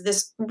 is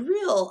this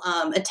real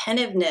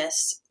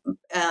attentiveness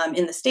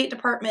in the State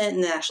Department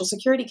and the National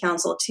Security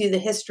Council to the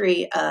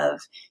history of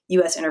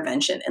U.S.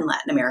 intervention in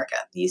Latin America.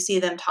 You see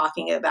them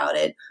talking about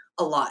it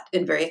a lot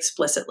and very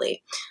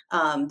explicitly,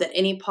 that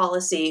any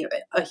policy,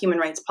 a human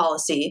rights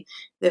policy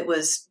that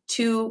was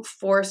too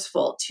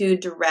forceful, too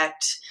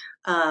direct,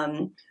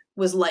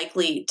 was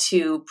likely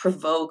to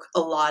provoke a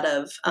lot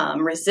of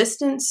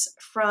resistance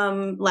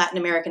from Latin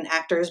American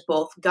actors,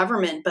 both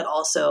government but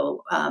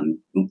also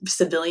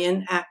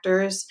civilian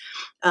actors,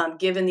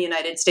 given the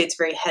United States'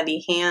 very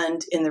heavy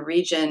hand in the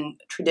region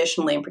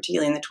traditionally, and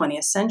particularly in the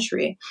 20th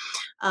century.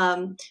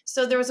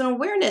 So there was an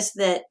awareness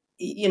that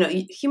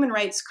human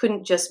rights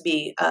couldn't just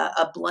be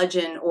a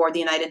bludgeon or the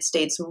United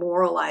States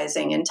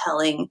moralizing and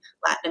telling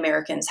Latin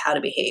Americans how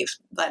to behave.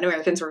 Latin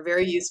Americans were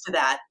very used to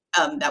that.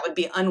 That would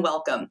be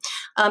unwelcome.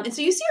 And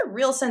so you see a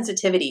real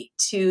sensitivity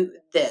to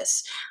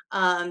this.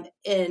 And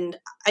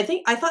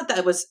I thought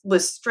that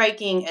was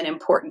striking and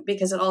important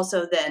because it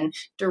also then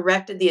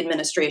directed the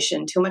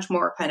administration to a much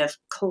more kind of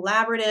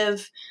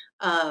collaborative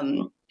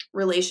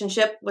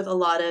relationship with a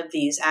lot of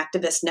these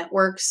activist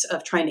networks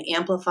of trying to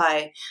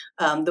amplify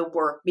the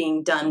work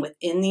being done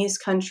within these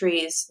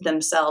countries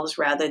themselves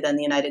rather than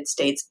the United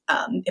States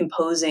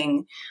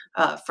imposing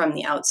from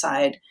the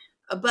outside.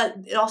 But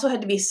it also had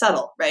to be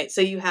subtle, right?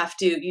 So you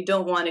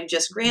don't want to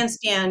just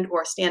grandstand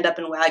or stand up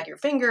and wag your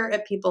finger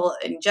at people.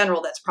 In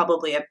general, that's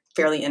probably a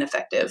fairly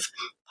ineffective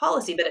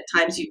policy, but at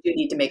times you do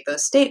need to make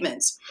those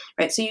statements,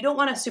 right? So you don't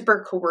want a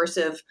super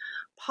coercive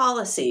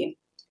policy,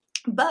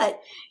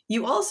 but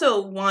you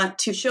also want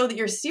to show that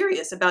you're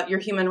serious about your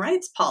human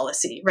rights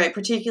policy, right?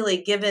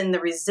 Particularly given the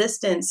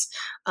resistance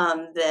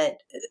that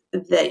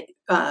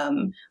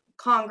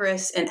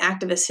Congress and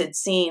activists had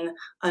seen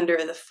under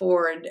the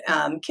Ford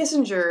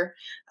Kissinger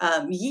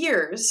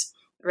years,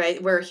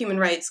 right, where human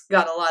rights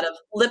got a lot of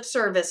lip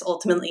service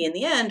ultimately in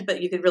the end,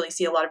 but you could really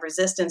see a lot of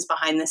resistance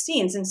behind the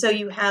scenes. And so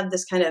you have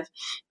this kind of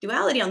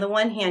duality. On the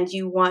one hand,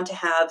 you want to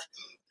have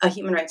a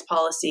human rights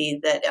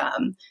policy that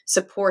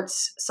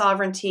supports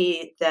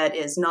sovereignty, that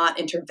is not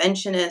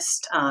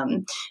interventionist,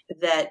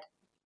 that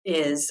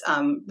is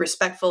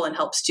respectful and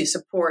helps to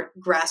support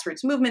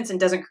grassroots movements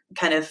and doesn't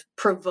kind of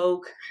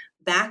provoke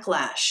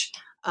backlash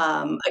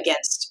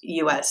against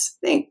U.S.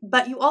 thing.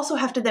 But you also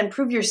have to then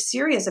prove you're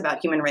serious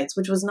about human rights,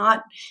 which was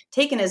not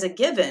taken as a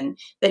given,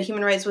 that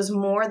human rights was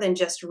more than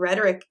just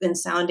rhetoric and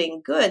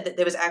sounding good, that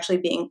there was actually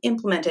being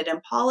implemented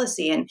in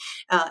policy.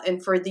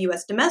 And for the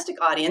U.S. domestic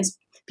audience,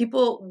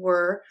 people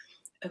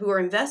who were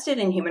invested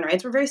in human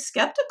rights were very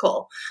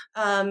skeptical.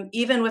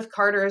 Even with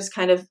Carter's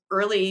kind of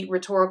early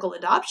rhetorical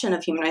adoption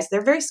of human rights,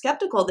 they're very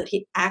skeptical that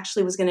he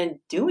actually was going to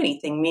do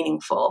anything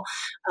meaningful.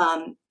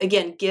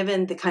 Again,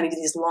 given the kind of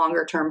these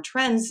longer term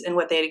trends and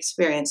what they had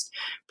experienced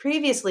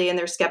previously and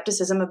their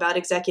skepticism about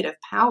executive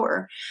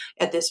power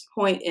at this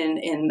point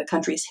in the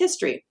country's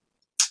history.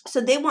 So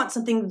they want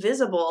something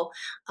visible.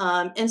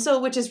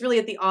 Which is really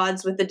at the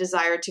odds with the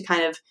desire to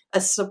kind of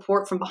a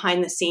support from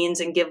behind the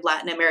scenes and give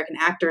Latin American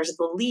actors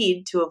the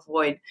lead to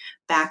avoid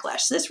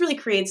backlash. So this really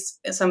creates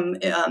some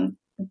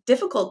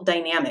difficult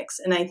dynamics.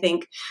 And I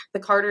think the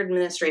Carter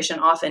administration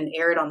often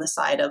erred on the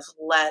side of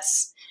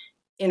less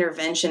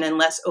intervention and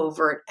less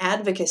overt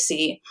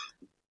advocacy.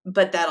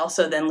 But that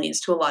also then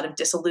leads to a lot of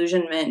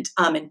disillusionment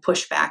and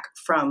pushback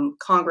from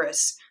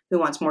Congress, who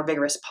wants more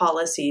vigorous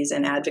policies,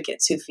 and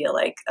advocates who feel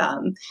like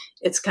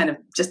it's kind of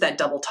just that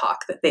double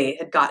talk that they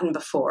had gotten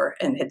before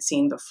and had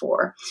seen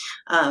before.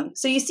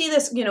 So you see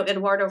this,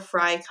 Eduardo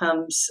Frei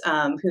comes,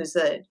 who's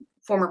the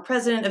former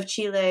president of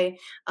Chile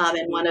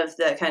and one of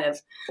the kind of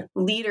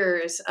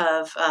leaders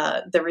of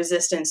the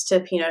resistance to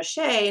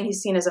Pinochet, and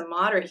he's seen as a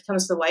moderate. He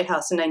comes to the White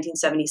House in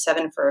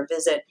 1977 for a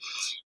visit,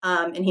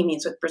 and he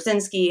meets with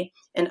Brzezinski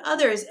and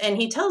others, and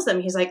he tells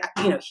them, he's like,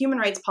 human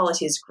rights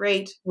policy is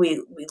great.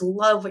 We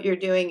love what you're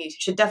doing. You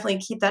should definitely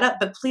keep that up,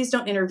 but please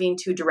don't intervene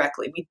too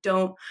directly. We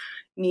don't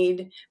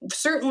need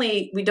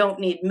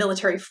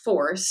military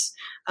force.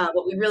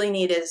 What we really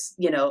need is,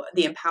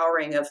 the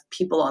empowering of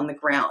people on the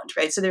ground,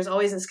 right? So there's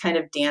always this kind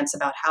of dance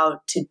about how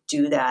to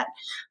do that.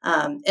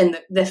 And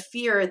the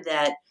fear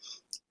that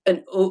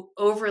an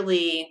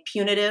overly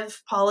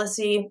punitive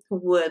policy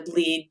would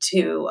lead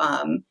to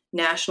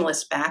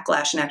nationalist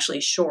backlash and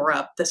actually shore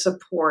up the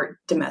support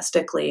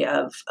domestically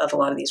of a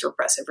lot of these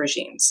repressive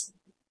regimes.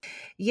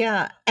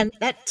 Yeah. And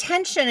that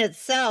tension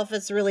itself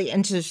is really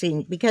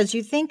interesting because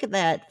you think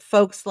that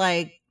folks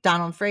like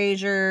Donald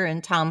Fraser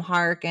and Tom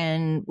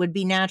Harkin would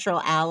be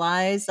natural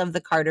allies of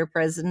the Carter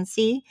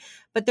presidency,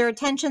 but there are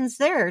tensions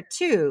there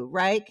too,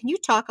 right? Can you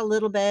talk a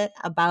little bit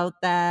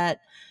about that?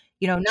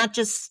 Not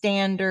just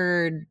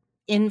standard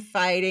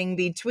infighting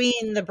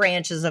between the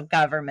branches of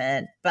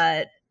government,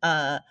 but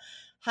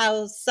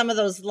how some of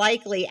those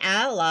likely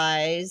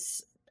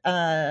allies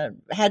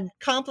had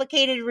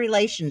complicated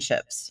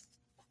relationships.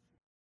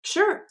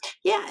 Sure.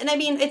 Yeah. And I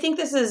mean, I think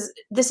this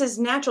is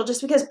natural.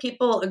 Just because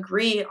people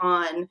agree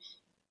on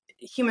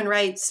human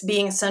rights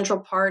being a central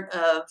part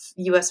of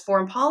U.S.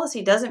 foreign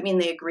policy doesn't mean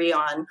they agree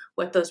on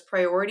what those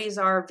priorities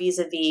are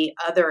vis-a-vis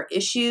other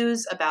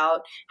issues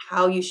about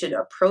how you should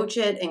approach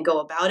it and go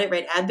about it,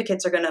 right?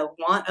 Advocates are going to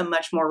want a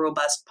much more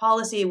robust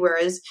policy,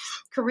 whereas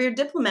career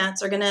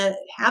diplomats are going to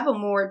have a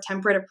more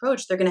temperate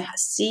approach. They're going to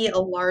see a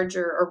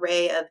larger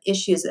array of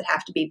issues that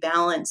have to be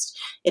balanced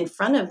in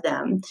front of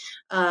them.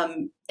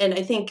 And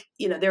I think,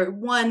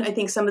 I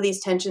think some of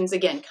these tensions,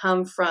 again,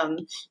 come from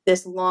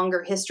this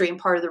longer history. And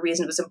part of the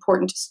reason it was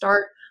important to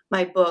start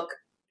my book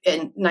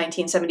in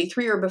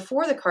 1973 or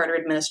before the Carter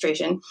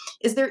administration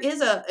is there is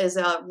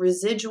a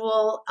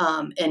residual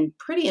and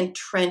pretty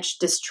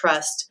entrenched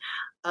distrust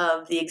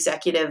of the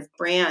executive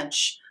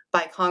branch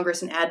by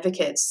Congress and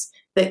advocates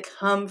that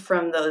come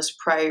from those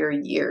prior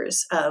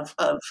years of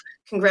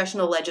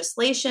congressional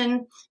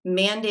legislation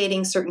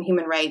mandating certain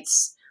human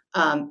rights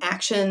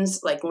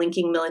actions, like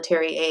linking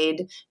military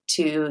aid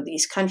to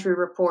these country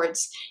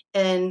reports,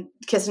 and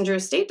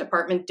Kissinger's State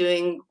Department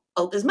doing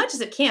as much as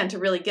it can to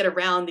really get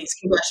around these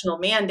congressional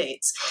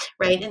mandates,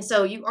 right? And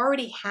so you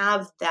already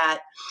have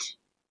that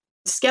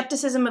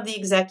skepticism of the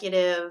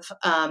executive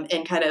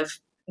and kind of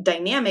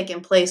dynamic in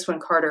place when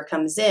Carter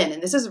comes in.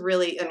 And this is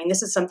really,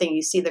 this is something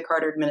you see the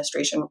Carter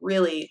administration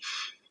really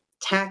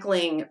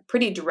tackling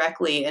pretty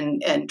directly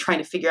and trying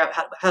to figure out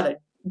how to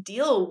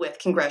deal with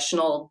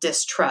congressional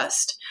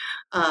distrust.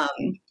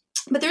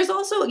 But there's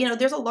also,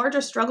 there's a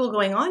larger struggle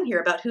going on here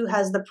about who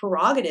has the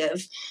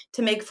prerogative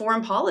to make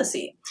foreign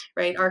policy,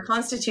 right? Our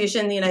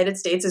Constitution in the United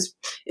States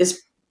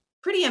is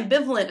pretty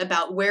ambivalent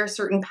about where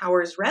certain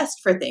powers rest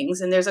for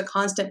things. And there's a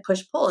constant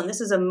push-pull. And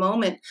this is a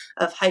moment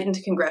of heightened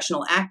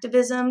congressional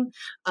activism,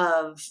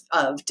 of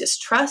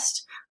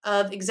distrust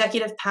of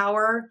executive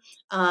power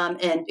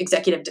and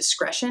executive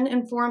discretion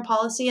in foreign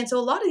policy. And so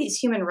a lot of these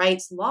human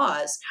rights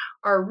laws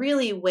are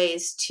really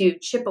ways to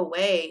chip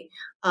away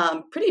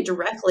pretty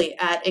directly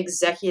at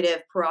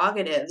executive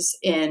prerogatives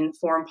in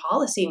foreign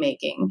policy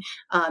making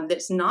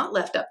that's not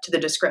left up to the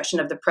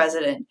discretion of the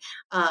president.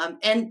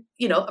 And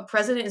a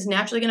president is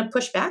naturally going to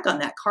push back on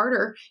that.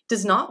 Carter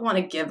does not want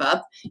to give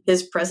up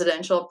his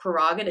presidential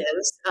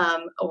prerogatives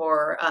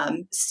or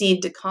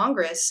cede to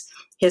Congress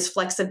his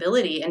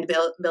flexibility and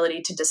ability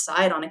to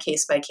decide on a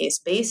case-by-case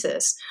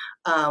basis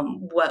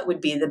what would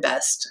be the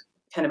best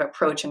kind of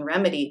approach and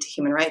remedy to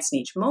human rights in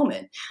each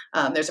moment.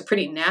 There's a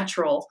pretty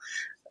natural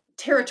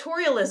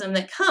territorialism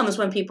that comes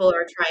when people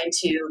are trying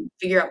to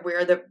figure out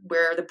where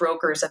the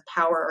brokers of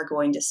power are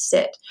going to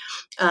sit.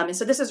 And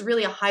so this is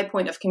really a high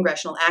point of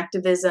congressional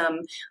activism,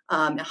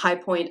 a high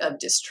point of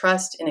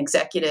distrust in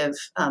executive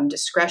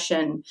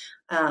discretion.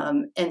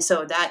 And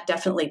so that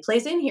definitely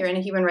plays in here. And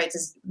human rights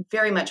is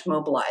very much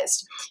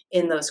mobilized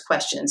in those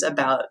questions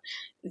about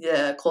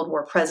the Cold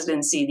War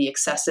presidency, the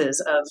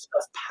excesses of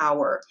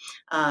power.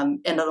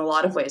 And in a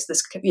lot of ways,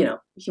 this,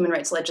 human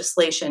rights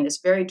legislation is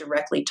very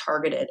directly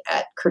targeted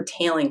at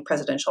curtailing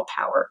presidential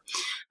power.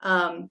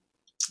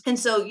 And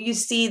so you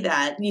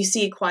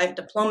see quiet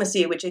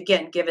diplomacy, which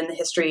again, given the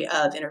history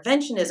of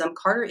interventionism,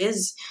 Carter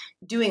is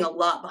doing a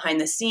lot behind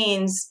the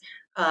scenes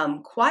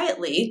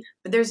quietly,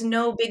 but there's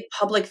no big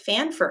public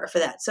fanfare for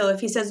that. So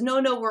if he says,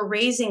 no, we're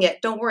raising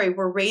it, don't worry,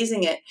 we're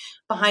raising it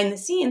behind the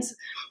scenes,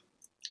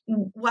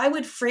 why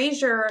would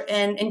Fraser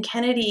and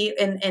Kennedy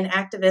and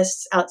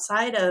activists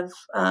outside of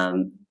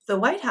the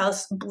White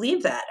House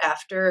believe that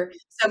after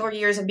several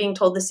years of being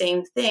told the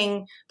same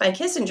thing by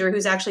Kissinger,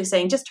 who's actually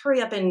saying, just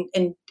hurry up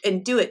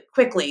and do it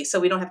quickly so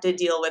we don't have to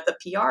deal with a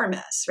PR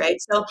mess, right?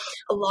 So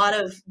a lot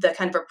of the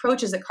kind of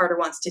approaches that Carter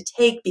wants to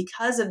take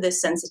because of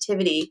this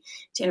sensitivity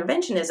to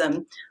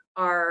interventionism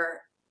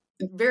are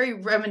very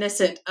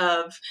reminiscent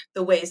of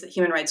the ways that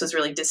human rights was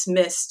really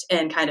dismissed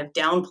and kind of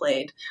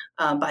downplayed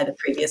by the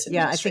previous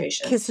administration.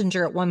 Yeah, I think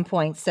Kissinger at one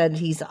point said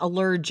he's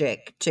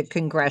allergic to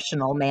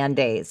congressional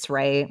mandates,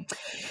 right?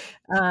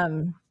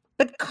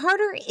 But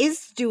Carter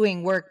is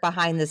doing work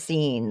behind the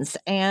scenes.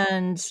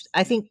 And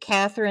I think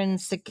Catherine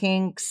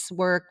Sekink's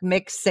work,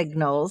 Mixed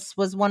Signals,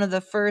 was one of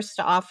the first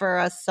to offer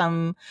us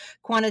some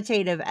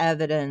quantitative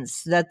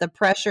evidence that the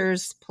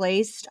pressures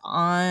placed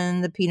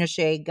on the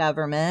Pinochet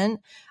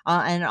government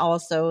and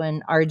also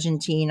in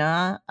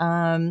Argentina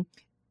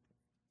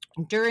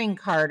during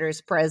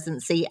Carter's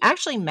presidency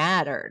actually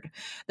mattered,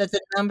 that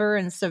the number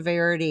and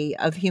severity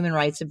of human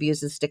rights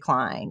abuses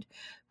declined.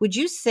 Would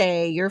you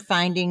say your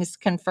findings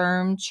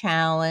confirm,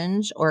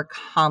 challenge, or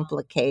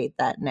complicate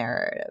that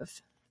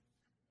narrative?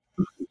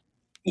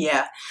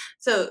 Yeah.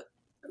 So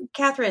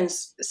Catherine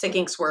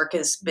Sickink's work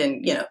has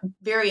been,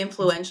 very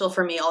influential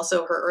for me.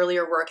 Also, her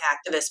earlier work,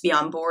 Activists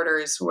Beyond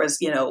Borders, was,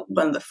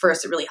 one of the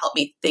first that really helped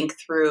me think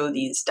through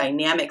these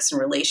dynamics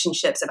and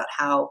relationships about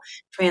how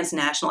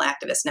transnational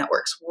activist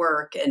networks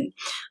work. And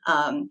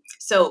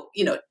so,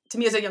 to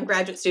me as a young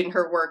graduate student,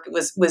 her work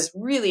was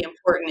really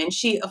important. And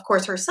she, of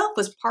course, herself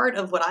was part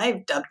of what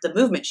I've dubbed the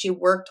movement. She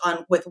worked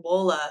with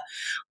WOLA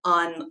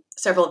on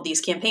several of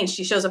these campaigns.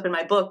 She shows up in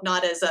my book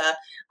not as a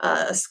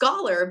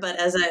scholar, but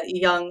as a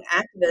young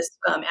activist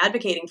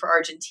advocating for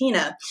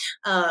Argentina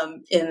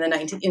in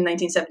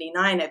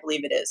 1979, I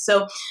believe it is.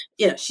 So,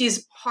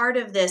 she's part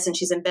of this, and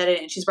she's embedded,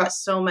 and she's brought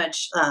so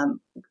much,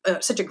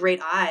 such a great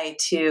eye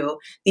to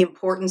the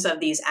importance of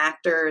these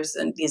actors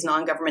and these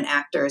non-government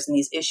actors and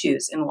these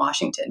issues in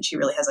Washington. She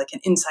really has like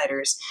an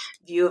insider's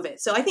view of it.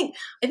 So I think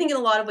in a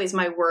lot of ways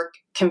my work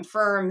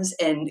confirms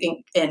and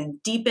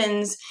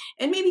deepens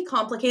and maybe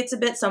complicates a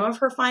bit some of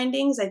her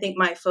findings. I think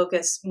my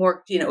focus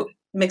more,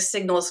 mixed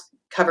signals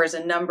covers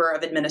a number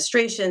of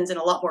administrations in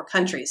a lot more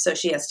countries. So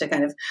she has to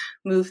kind of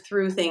move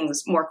through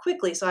things more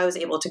quickly. So I was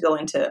able to go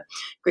into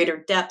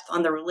greater depth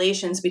on the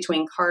relations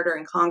between Carter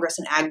and Congress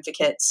and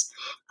advocates,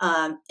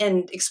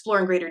 and explore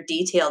in greater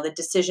detail the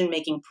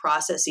decision-making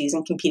processes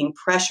and competing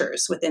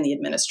pressures within the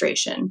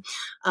administration.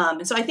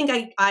 And so I think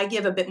I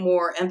give a bit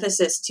more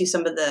emphasis to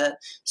some of the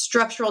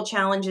structural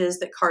challenges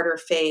that Carter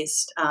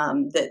faced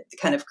that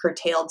kind of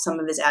curtailed some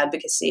of his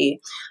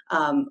advocacy.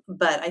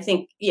 But I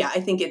think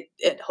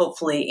it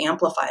hopefully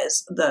amplifies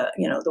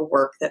the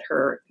work that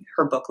her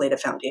book laid a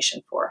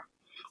foundation for.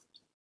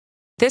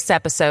 This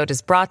episode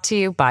is brought to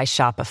you by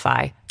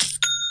Shopify.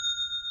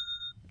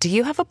 Do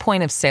you have a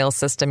point of sale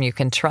system you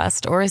can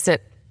trust, or is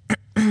it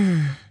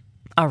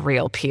a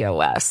real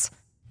POS?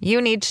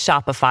 You need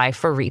Shopify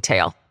for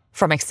retail.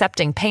 From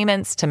accepting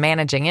payments to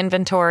managing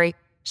inventory,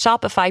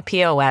 Shopify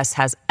POS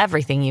has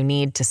everything you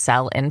need to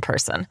sell in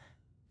person.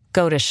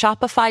 Go to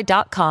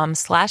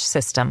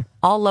shopify.com/system,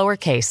 all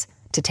lowercase,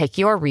 to take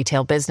your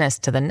retail business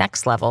to the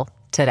next level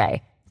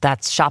today.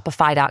 That's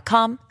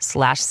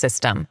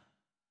shopify.com/system.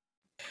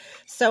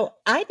 So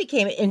I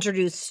became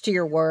introduced to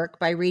your work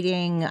by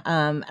reading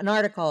an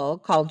article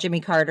called Jimmy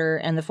Carter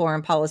and the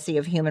Foreign Policy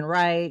of Human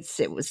Rights.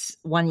 It was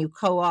one you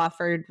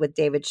co-authored with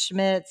David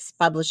Schmitz,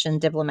 published in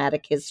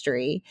Diplomatic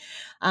History.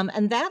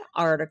 And that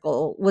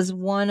article was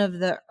one of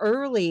the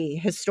early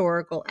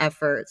historical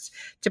efforts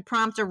to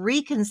prompt a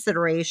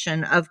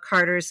reconsideration of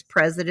Carter's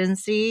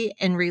presidency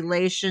in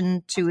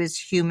relation to his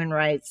human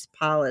rights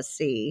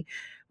policy,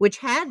 which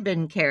had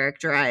been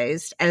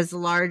characterized as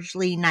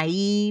largely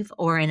naive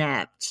or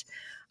inept.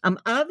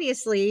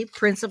 Obviously,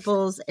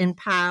 Principles in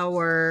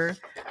Power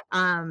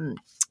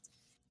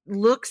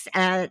looks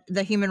at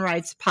the human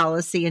rights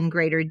policy in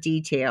greater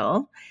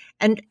detail.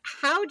 And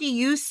how do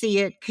you see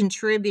it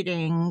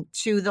contributing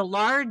to the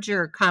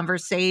larger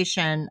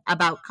conversation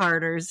about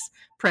Carter's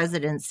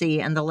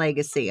presidency and the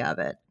legacy of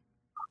it?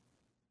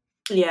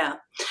 Yeah.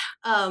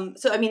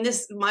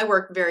 My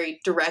work very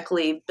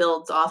directly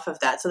builds off of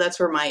that. So that's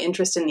where my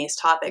interest in these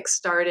topics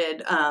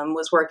started,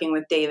 was working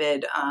with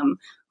David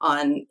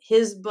on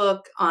his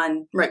book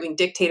on right-wing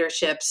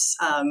dictatorships,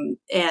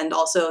 and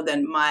also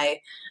then my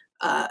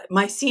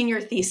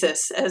senior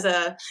thesis as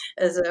a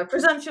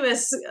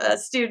presumptuous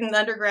student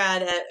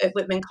undergrad at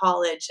Whitman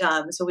College.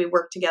 So we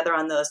worked together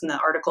on those, and the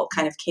article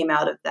kind of came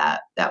out of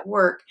that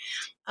work.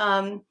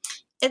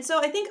 And so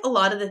I think a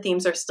lot of the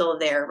themes are still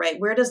there, right?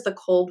 Where does the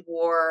Cold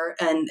War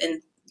and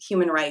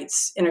human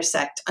rights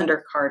intersect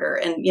under Carter?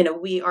 And,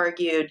 we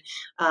argued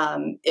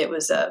it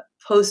was the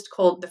first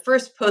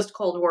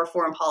post-Cold War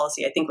foreign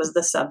policy, I think, was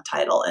the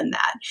subtitle in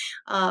that.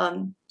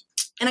 And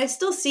I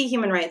still see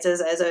human rights,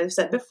 as I've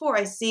said before,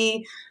 I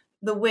see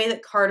the way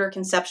that Carter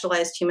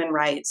conceptualized human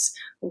rights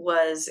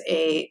was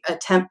a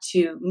attempt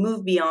to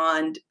move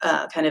beyond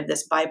kind of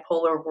this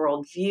bipolar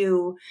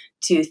worldview,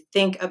 to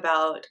think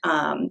about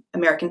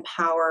American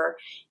power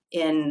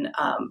in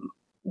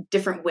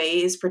different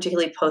ways,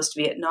 particularly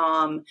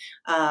post-Vietnam,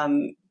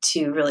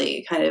 to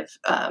really kind of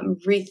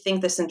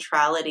rethink the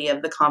centrality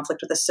of the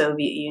conflict with the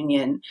Soviet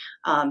Union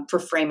for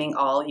framing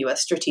all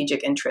U.S.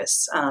 strategic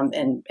interests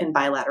in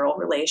bilateral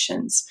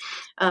relations.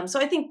 So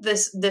I think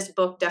this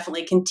book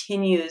definitely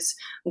continues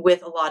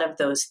with a lot of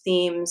those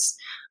themes.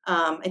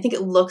 I think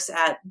it looks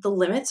at the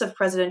limits of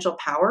presidential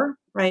power,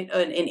 right?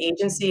 An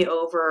agency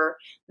over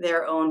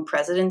their own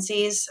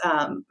presidencies.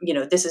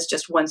 This is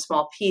just one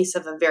small piece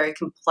of a very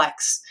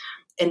complex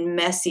and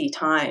messy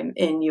time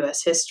in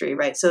U.S. history,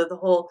 right? So the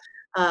whole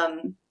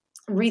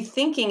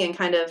rethinking and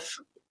kind of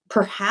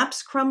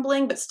perhaps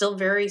crumbling, but still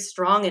very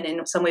strong and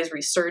in some ways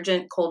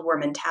resurgent Cold War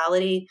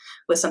mentality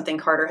was something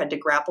Carter had to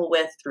grapple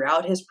with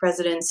throughout his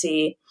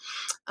presidency.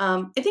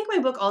 I think my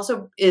book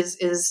also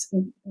is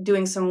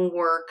doing some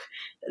work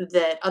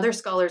that other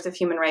scholars of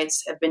human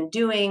rights have been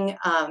doing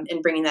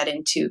and bringing that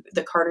into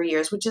the Carter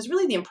years, which is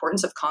really the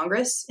importance of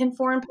Congress in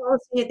foreign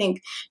policy. I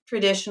think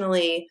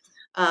traditionally,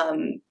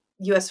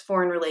 U.S.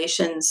 foreign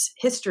relations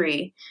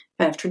history,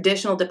 kind of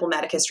traditional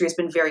diplomatic history, has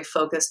been very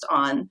focused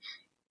on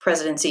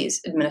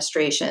presidencies,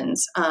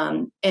 administrations.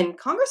 And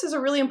Congress is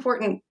a really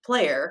important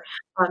player,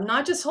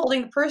 not just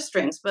holding the purse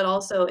strings, but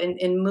also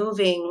in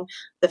moving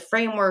the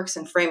frameworks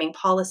and framing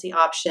policy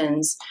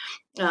options.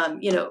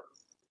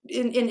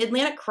 In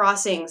Atlantic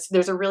Crossings,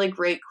 there's a really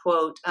great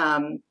quote,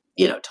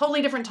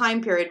 totally different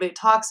time period, but it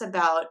talks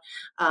about,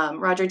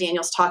 Roger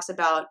Daniels talks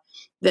about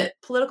that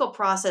political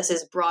process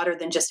is broader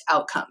than just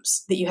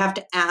outcomes, that you have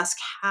to ask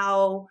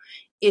how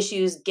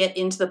issues get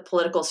into the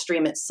political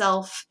stream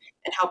itself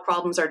and how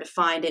problems are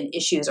defined and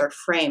issues are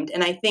framed.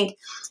 And I think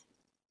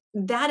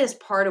that is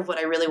part of what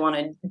I really want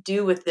to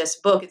do with this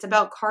book. It's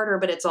about Carter,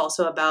 but it's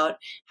also about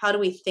how do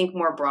we think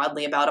more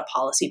broadly about a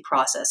policy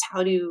process?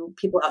 How do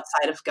people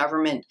outside of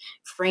government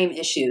frame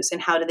issues, and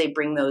how do they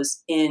bring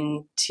those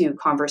into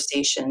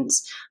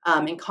conversations?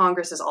 And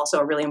Congress is also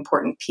a really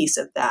important piece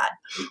of that.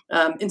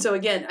 And so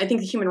again, I think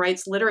the human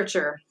rights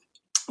literature,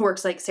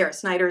 works like Sarah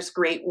Snyder's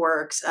great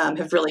works,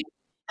 have really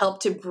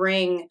helped to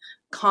bring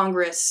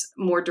Congress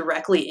more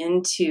directly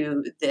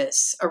into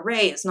this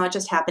array. It's not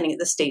just happening at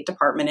the State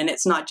Department, and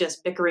it's not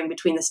just bickering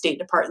between the State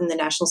Department and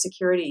the National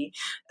Security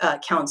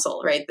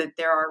Council, right? That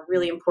there are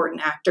really important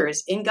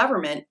actors in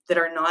government that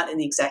are not in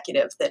the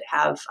executive that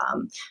have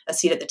a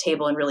seat at the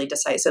table and really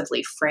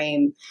decisively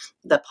frame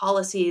the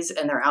policies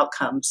and their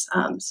outcomes.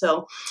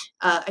 So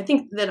I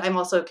think that I'm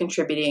also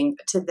contributing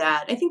to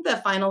that. I think the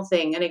final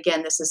thing, and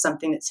again, this is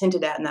something that's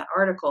hinted at in that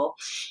article,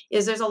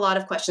 is there's a lot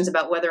of questions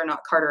about whether or not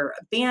Carter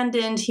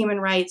abandoned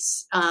human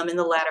rights in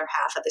the latter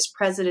half of his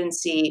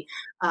presidency,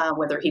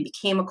 whether he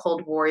became a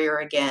Cold Warrior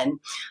again.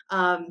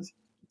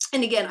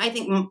 And again, I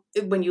think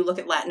when you look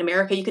at Latin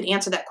America, you could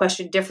answer that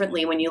question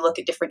differently when you look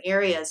at different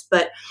areas.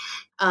 But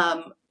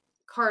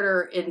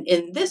Carter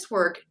in this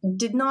work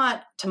did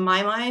not, to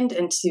my mind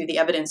and to the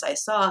evidence I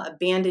saw,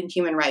 abandon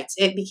human rights.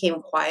 It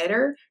became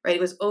quieter, right?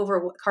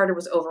 Carter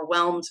was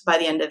overwhelmed by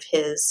the end of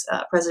his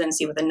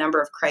presidency with a number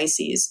of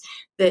crises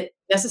that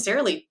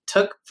necessarily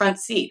took front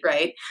seat,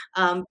 right?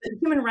 But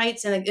human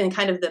rights and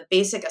kind of the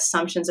basic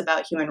assumptions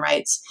about human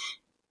rights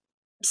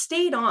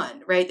stayed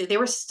on, right? That they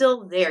were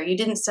still there. You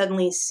didn't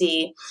suddenly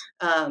see,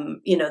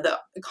 the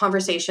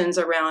conversations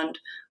around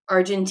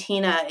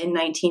Argentina in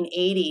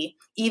 1980,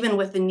 even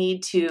with the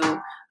need to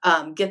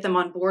get them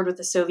on board with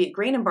the Soviet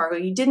grain embargo,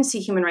 you didn't see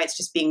human rights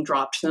just being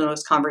dropped from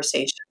those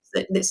conversations.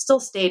 That still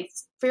stayed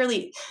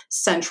fairly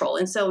central.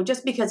 And so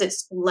just because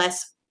it's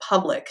less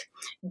public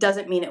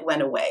doesn't mean it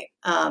went away.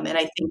 And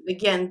I think,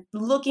 again,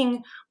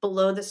 looking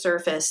below the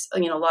surface, a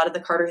lot of the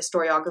Carter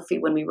historiography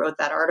when we wrote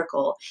that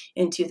article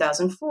in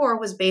 2004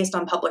 was based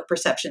on public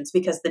perceptions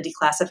because the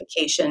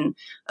declassification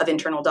of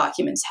internal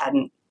documents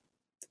hadn't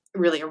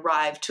really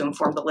arrived to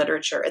inform the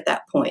literature at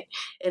that point.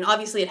 And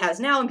obviously it has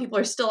now, and people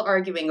are still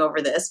arguing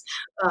over this.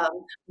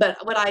 But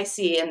what I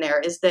see in there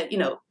is that,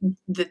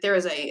 that there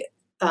is a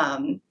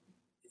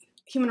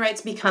human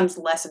rights becomes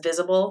less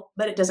visible,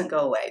 but it doesn't go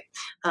away.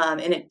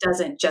 And it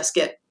doesn't just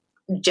get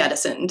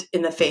jettisoned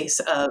in the face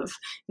of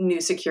new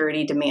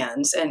security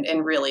demands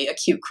and really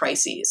acute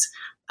crises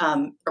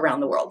around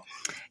the world.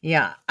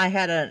 Yeah, I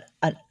had a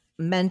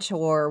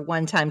mentor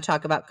one time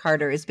talk about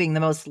Carter as being the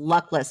most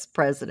luckless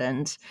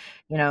president,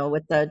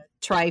 with the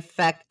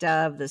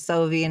trifecta of the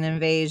Soviet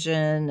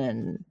invasion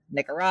and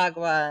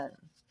Nicaragua.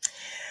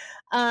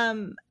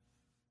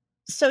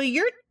 So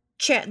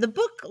the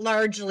book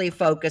largely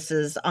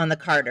focuses on the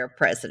Carter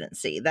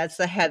presidency. That's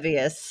the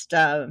heaviest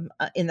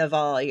in the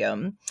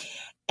volume.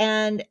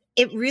 And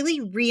it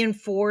really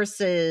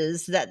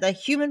reinforces that the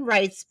human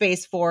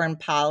rights-based foreign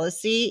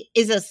policy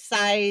is a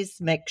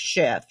seismic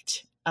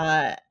shift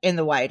in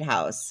the White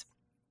House.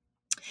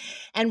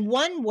 And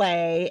one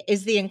way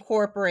is the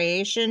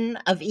incorporation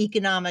of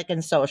economic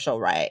and social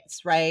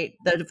rights, right?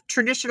 The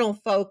traditional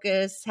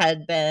focus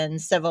had been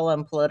civil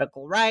and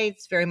political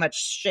rights, very much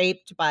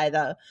shaped by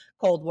the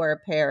Cold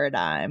War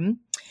paradigm.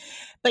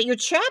 But your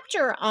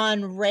chapter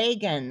on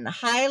Reagan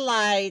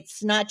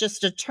highlights not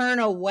just a turn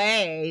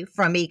away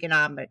from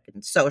economic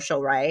and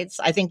social rights.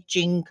 I think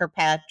Jean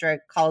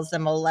Kirkpatrick calls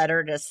them a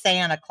letter to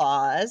Santa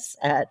Claus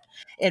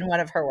in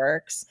one of her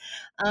works.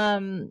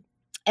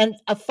 And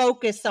a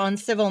focus on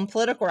civil and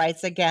political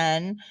rights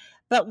again,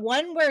 but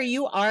one where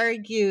you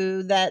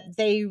argue that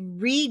they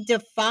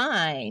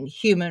redefine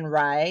human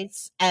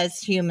rights as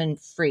human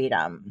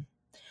freedom,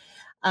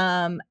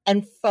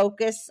 and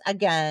focus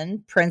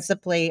again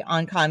principally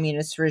on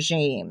communist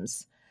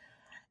regimes.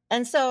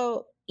 And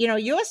so,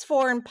 U.S.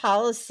 foreign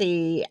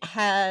policy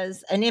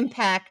has an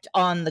impact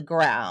on the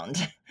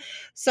ground.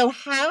 So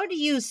how do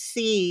you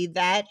see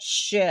that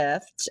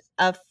shift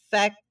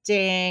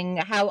affecting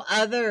how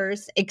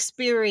others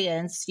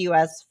experience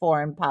U.S.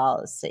 foreign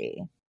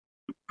policy?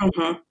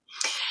 Mm-hmm.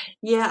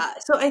 Yeah.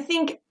 So I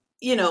think,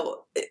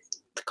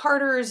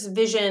 Carter's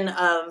vision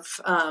of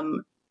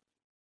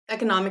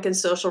economic and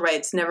social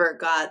rights never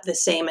got the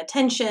same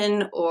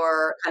attention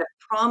or kind of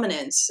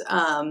prominence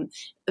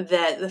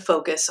that the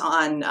focus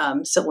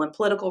on civil and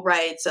political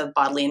rights, of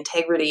bodily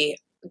integrity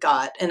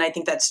got. And I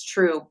think that's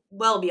true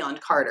well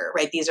beyond Carter,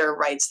 right? These are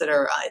rights that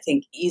are, I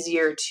think,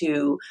 easier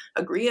to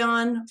agree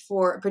on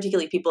for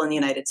particularly people in the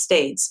United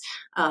States,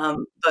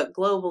 but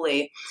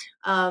globally.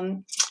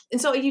 And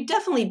so you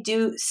definitely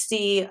do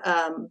see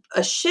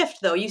a shift,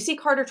 though. You see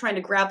Carter trying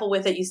to grapple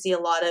with it. You see a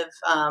lot of,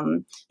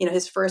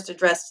 his first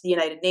address to the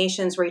United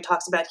Nations, where he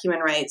talks about human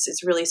rights,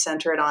 is really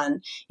centered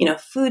on,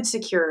 food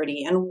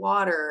security and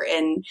water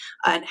and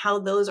how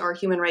those are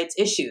human rights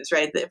issues,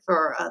 right?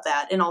 For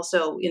that, and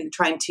also in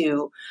trying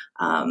to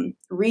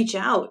reach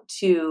out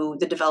to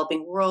the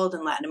developing world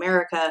and Latin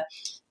America.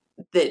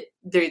 That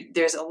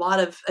there's a lot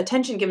of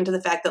attention given to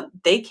the fact that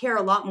they care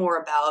a lot more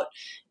about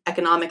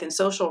economic and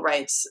social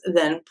rights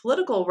than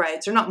political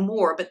rights, or not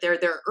more, but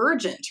they're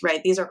urgent,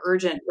 right? These are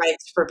urgent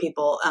rights for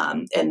people,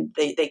 and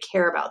they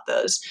care about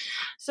those.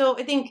 So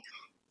I think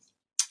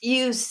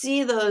you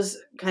see those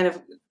kind of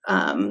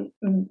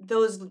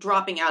those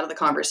dropping out of the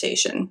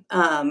conversation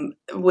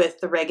with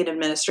the Reagan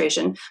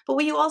administration. But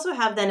what you also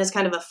have then is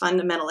kind of a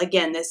fundamental,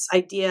 again, this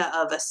idea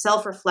of a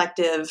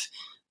self-reflective,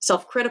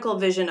 self-critical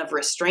vision of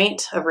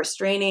restraint, of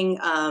restraining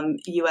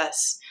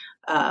U.S.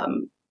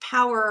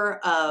 Power,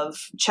 of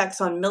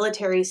checks on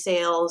military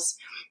sales,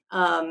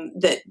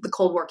 that the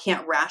Cold War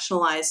can't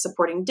rationalize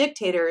supporting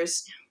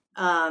dictators,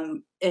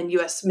 and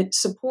U.S.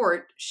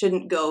 support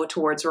shouldn't go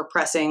towards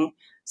repressing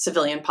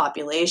civilian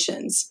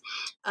populations.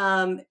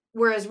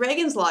 Whereas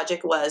Reagan's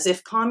logic was,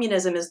 if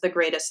communism is the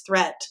greatest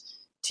threat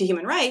to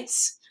human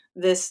rights,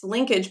 this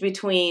linkage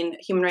between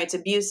human rights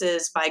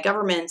abuses by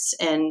governments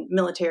and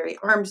military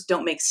arms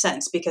don't make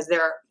sense, because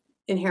they're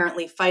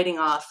inherently fighting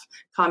off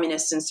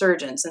communist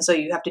insurgents. And so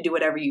you have to do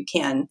whatever you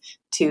can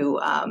to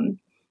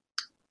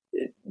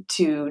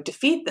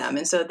defeat them.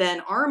 And so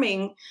then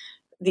arming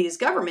these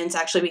governments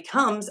actually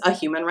becomes a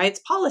human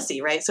rights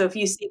policy, right? So if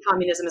you see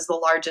communism as the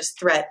largest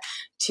threat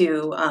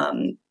to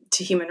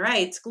human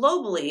rights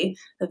globally,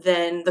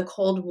 then the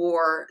Cold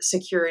War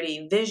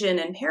security vision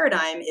and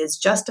paradigm is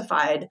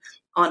justified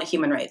on a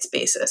human rights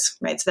basis,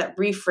 right? So that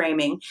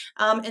reframing,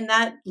 and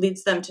that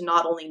leads them to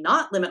not only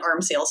not limit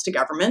arms sales to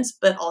governments,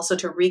 but also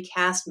to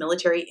recast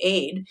military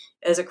aid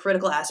as a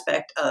critical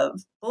aspect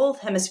of both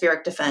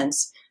hemispheric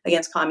defense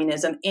against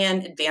communism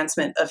and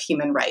advancement of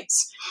human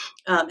rights.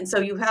 And so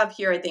you have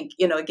here, I think,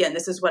 again,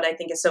 this is what I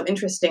think is so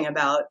interesting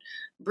about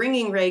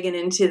bringing Reagan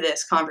into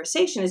this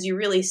conversation, is you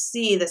really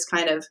see this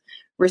kind of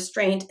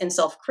restraint and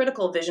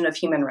self-critical vision of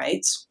human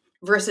rights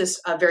versus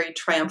a very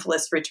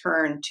triumphalist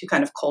return to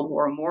kind of Cold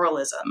War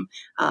moralism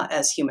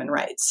as human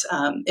rights.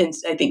 And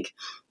I think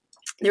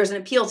there's an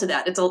appeal to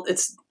that.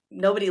 It's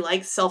nobody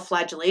likes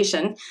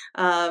self-flagellation.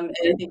 And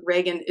I think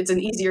Reagan, it's an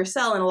easier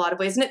sell in a lot of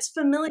ways, and it's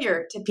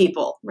familiar to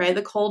people, right?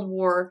 The Cold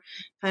War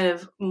kind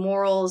of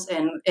morals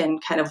and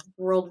kind of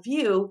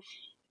worldview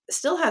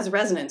still has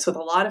resonance with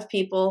a lot of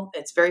people.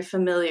 It's very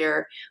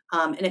familiar,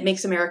 and it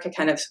makes America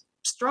kind of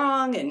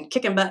strong and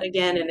kicking butt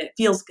again, and it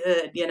feels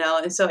good,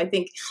 And so I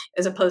think,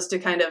 as opposed to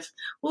kind of,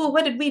 well,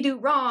 what did we do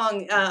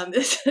wrong?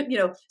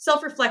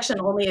 Self-reflection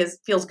only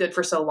feels good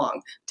for so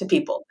long to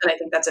people, and I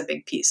think that's a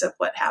big piece of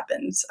what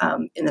happens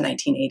in the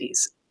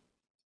 1980s.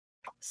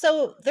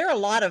 So there are a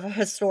lot of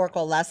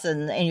historical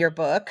lessons in your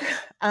book.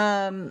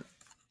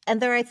 And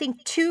there are, I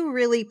think, two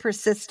really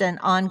persistent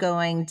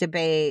ongoing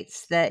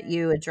debates that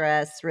you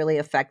address really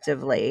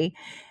effectively.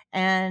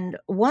 And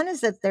one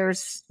is that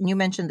you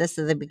mentioned this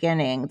at the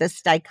beginning,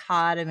 this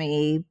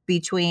dichotomy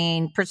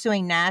between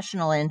pursuing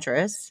national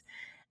interests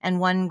and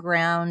one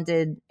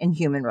grounded in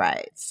human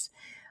rights.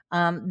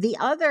 The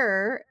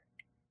other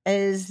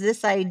is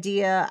this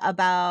idea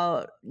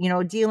about,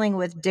 dealing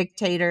with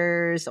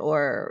dictators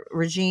or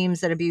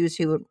regimes that abuse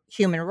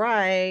human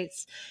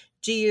rights.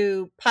 Do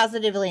you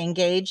positively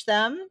engage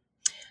them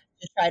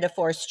to try to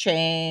force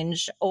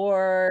change,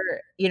 or,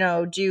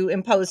 do you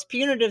impose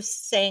punitive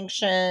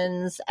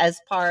sanctions as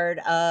part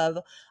of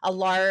a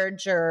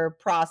larger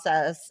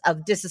process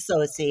of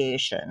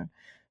disassociation,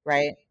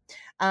 right?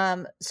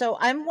 So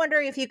I'm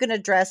wondering if you can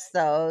address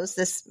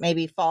this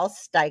maybe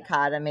false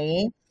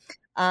dichotomy,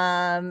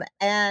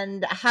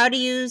 and how do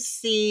you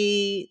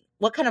see,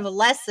 what kind of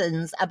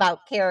lessons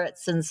about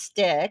carrots and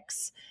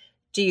sticks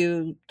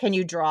can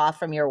you draw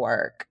from your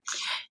work?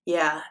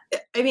 Yeah.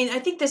 I mean, I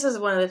think this is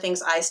one of the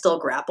things I still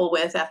grapple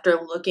with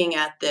after looking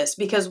at this,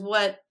 because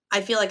what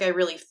I feel like I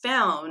really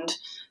found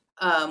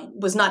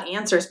was not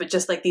answers, but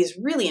just like these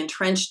really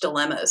entrenched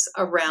dilemmas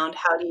around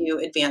how do you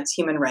advance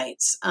human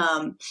rights.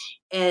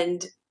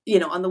 And,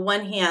 on the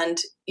one hand,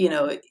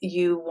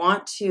 you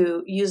want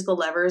to use the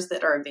levers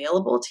that are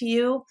available to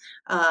you,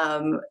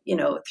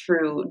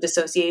 through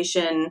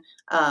dissociation.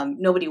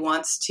 Nobody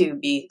wants to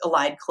be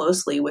allied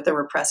closely with a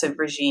repressive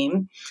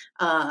regime.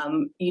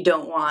 You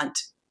don't want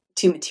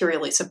to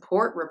materially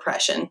support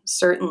repression,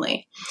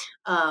 certainly.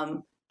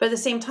 But at the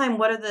same time,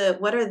 what are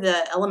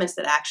the elements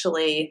that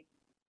actually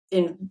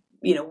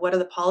what are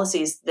the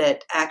policies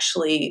that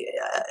actually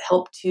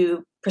help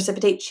to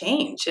precipitate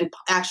change and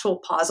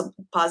actual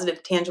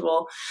positive,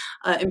 tangible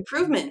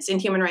improvements in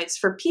human rights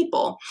for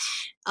people?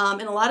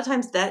 And a lot of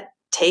times that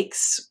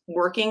takes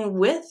working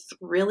with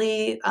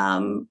really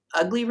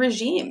ugly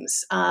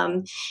regimes.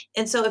 And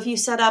so if you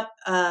set up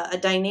a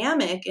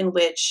dynamic in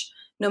which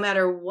no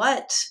matter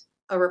what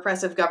a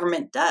repressive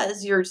government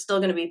does, you're still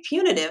going to be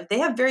punitive, they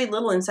have very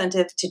little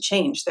incentive to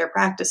change their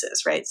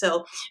practices, right?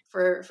 So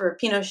for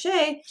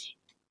Pinochet,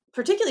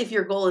 particularly if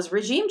your goal is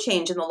regime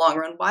change in the long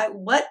run,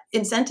 what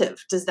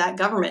incentive does that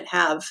government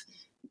have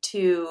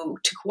to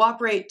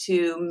cooperate,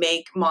 to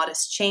make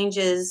modest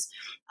changes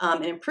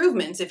and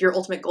improvements if your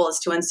ultimate goal is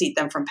to unseat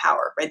them from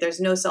power, right? There's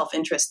no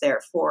self-interest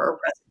there for a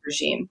repressive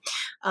regime.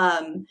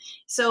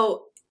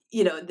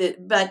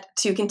 But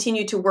to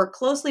continue to work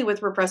closely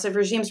with repressive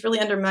regimes really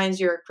undermines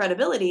your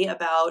credibility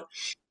about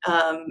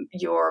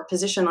your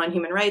position on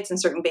human rights and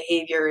certain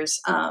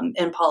behaviors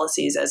and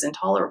policies as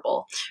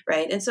intolerable,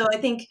 right? And so I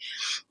think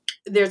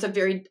there's a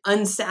very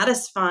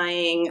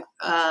unsatisfying,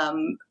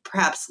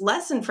 perhaps,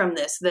 lesson from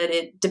this, that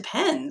it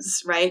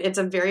depends, right? It's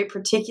a very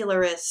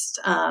particularist,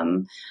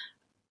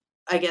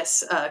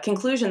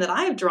 conclusion that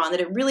I've drawn,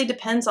 that it really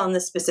depends on the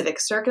specific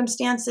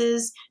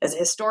circumstances. As a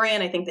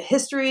historian, I think the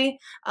history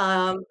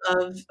of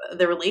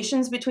the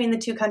relations between the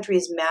two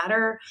countries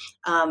matter,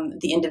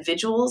 the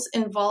individuals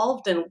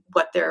involved and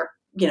what are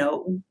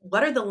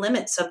the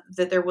limits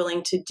that they're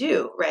willing to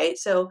do, right?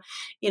 So,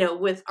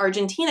 with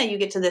Argentina, you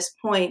get to this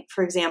point,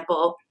 for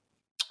example,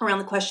 around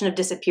the question of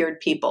disappeared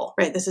people,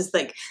 right? This is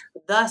like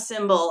the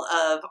symbol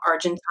of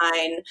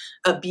Argentine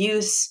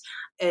abuse,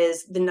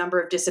 is the number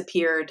of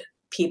disappeared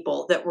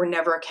people that were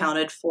never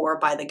accounted for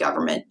by the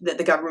government, that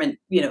the government,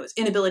 its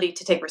inability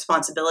to take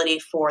responsibility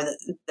for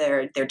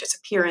their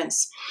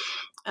disappearance.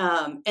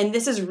 And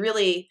this is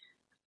really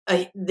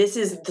this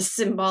is the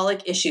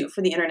symbolic issue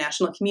for the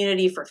international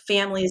community, for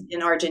families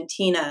in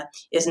Argentina,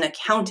 is an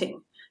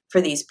accounting for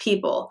these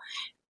people.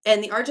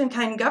 And the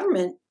Argentine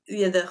government,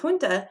 the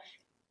junta,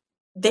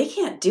 they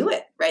can't do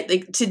it, right?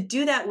 Like, to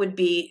do that would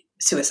be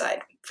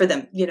suicide for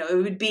them. It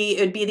would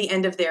be the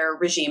end of their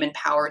regime and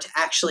power to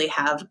actually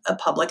have a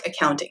public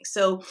accounting.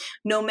 So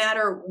no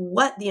matter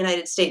what the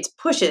United States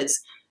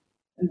pushes,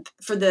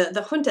 for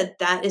the junta,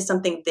 that is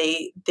something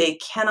they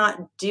cannot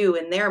do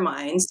in their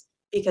minds,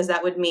 because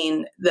that would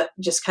mean the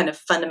just kind of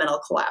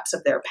fundamental collapse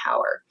of their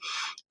power.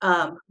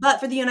 But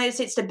for the United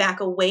States to back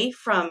away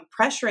from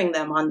pressuring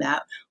them on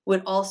that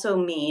would also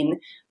mean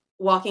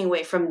walking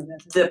away from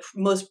the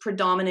most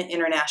predominant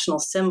international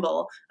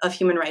symbol of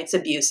human rights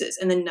abuses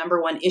and the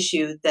number one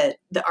issue that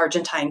the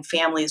Argentine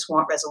families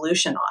want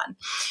resolution on.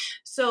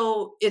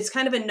 So it's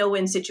kind of a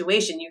no-win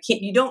situation.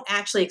 You don't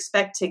actually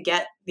expect to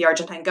get the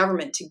Argentine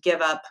government to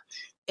give up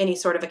any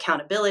sort of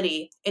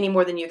accountability any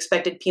more than you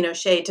expected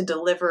Pinochet to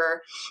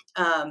deliver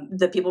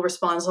the people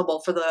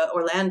responsible for the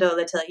Orlando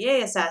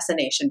Letelier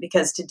assassination,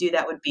 because to do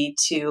that would be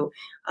to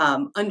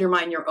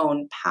undermine your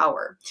own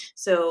power.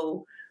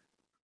 So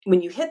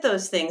when you hit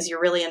those things,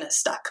 you're really in a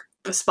stuck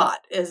spot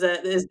as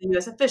the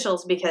U.S.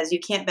 officials, because you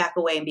can't back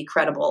away and be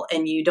credible,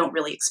 and you don't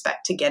really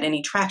expect to get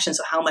any traction.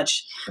 So how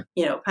much,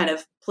 kind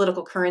of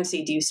political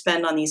currency do you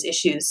spend on these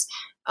issues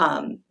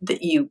that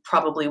you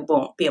probably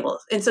won't be able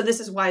to? And so this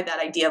is why that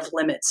idea of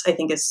limits, I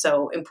think, is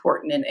so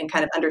important, and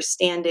kind of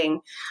understanding,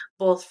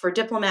 both for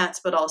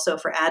diplomats but also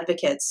for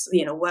advocates,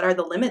 what are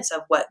the limits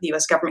of what the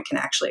U.S. government can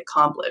actually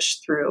accomplish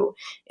through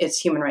its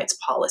human rights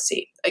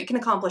policy. It can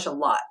accomplish a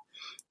lot,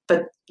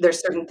 but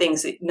there's certain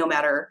things that no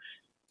matter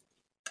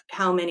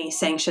how many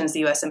sanctions the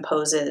U.S.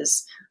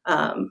 imposes,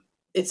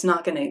 it's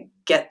not going to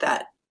get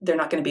that. They're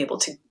not going to be able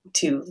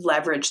to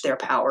leverage their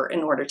power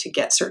in order to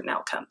get certain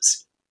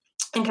outcomes.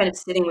 And kind of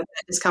sitting with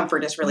that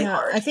discomfort is really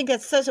hard. I think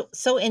that's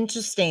so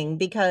interesting,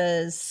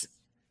 because,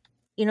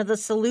 the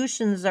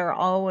solutions are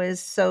always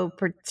so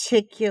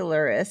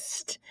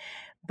particularist,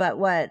 but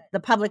what the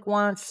public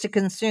wants to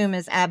consume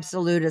is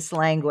absolutist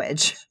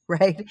language,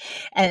 right?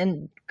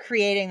 And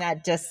creating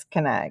that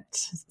disconnect.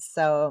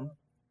 So,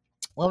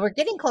 well, we're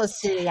getting close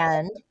to the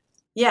end.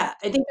 Yeah,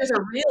 I think there's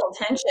a real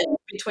tension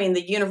between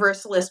the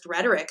universalist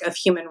rhetoric of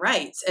human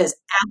rights as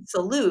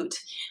absolute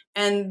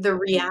and the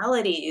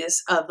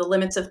realities of the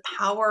limits of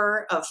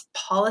power, of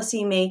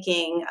policy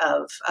making,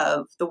 of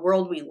the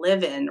world we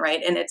live in,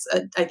 right? And it's,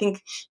 I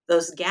think,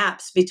 those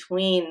gaps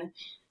between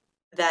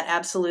that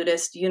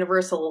absolutist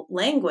universal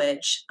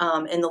language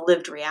and the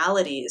lived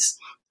realities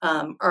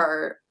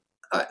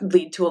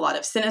lead to a lot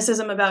of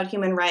cynicism about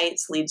human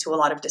rights, lead to a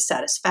lot of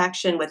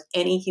dissatisfaction with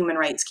any human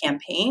rights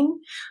campaign.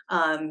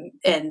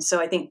 And so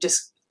I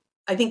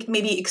think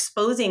maybe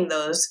exposing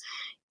those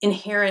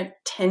inherent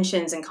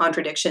tensions and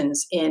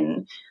contradictions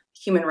in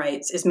human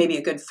rights is maybe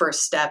a good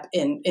first step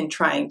in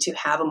trying to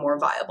have a more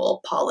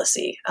viable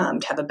policy,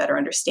 to have a better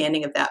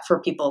understanding of that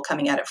for people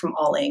coming at it from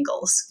all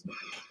angles.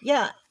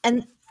 Yeah.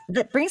 And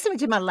that brings me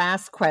to my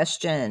last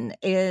question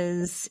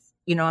is,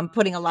 I'm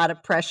putting a lot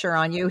of pressure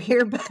on you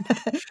here, but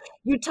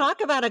you talk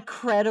about a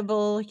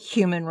credible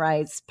human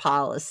rights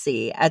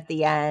policy at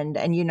the end,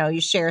 and,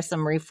 you share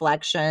some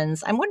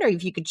reflections. I'm wondering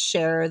if you could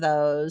share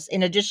those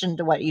in addition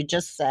to what you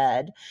just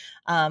said.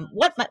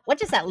 What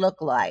does that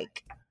look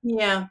like?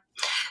 Yeah.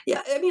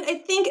 Yeah, I mean, I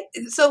think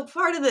so.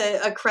 Part of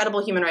a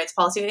credible human rights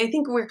policy, I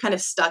think we're kind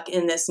of stuck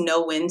in this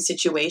no-win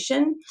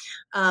situation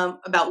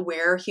about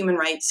where human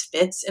rights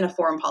fits in a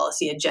foreign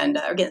policy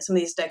agenda. Again, some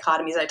of these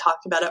dichotomies I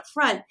talked about up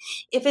front.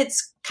 If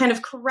it's kind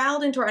of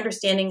corralled into our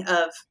understanding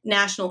of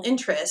national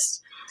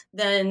interest,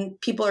 then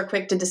people are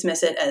quick to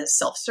dismiss it as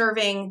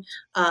self-serving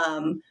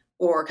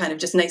or kind of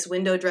just nice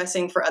window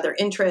dressing for other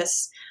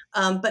interests.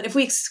 But if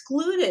we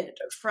exclude it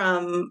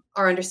from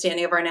our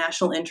understanding of our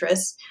national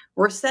interests,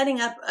 we're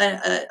setting up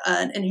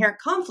an inherent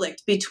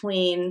conflict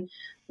between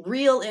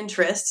real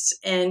interests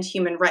and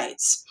human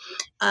rights.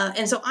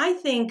 And so I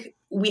think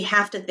we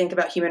have to think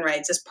about human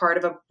rights as part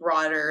of a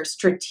broader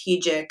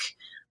strategic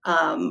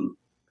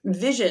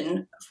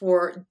vision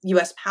for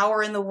U.S.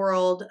 power in the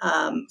world,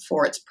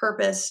 for its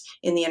purpose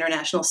in the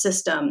international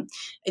system.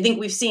 I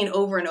think we've seen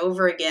over and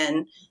over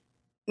again,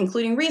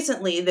 including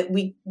recently, that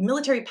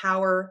military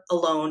power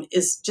alone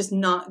is just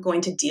not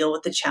going to deal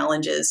with the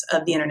challenges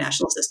of the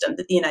international system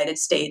that the United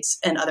States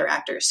and other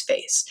actors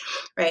face,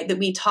 right? That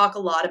we talk a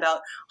lot about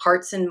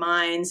hearts and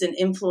minds and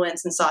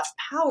influence and soft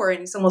power,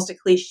 and it's almost a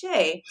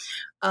cliche,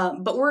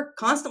 but we're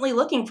constantly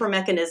looking for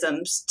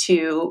mechanisms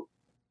to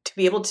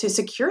be able to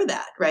secure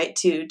that, right?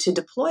 To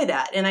deploy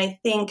that. And I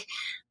think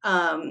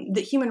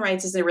that human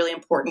rights is a really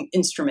important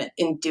instrument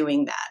in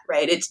doing that,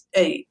 right? It's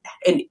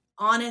an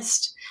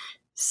honest,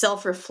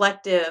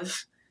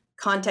 self-reflective,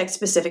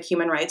 context-specific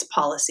human rights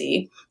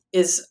policy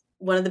is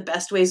one of the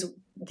best ways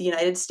the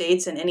United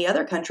States and any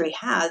other country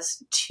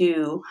has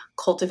to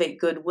cultivate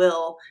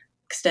goodwill,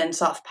 extend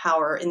soft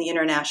power in the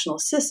international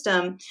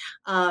system,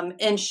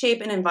 and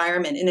shape an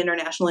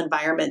international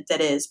environment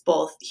that is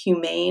both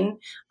humane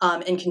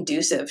and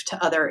conducive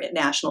to other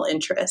national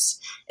interests.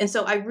 And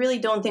so I really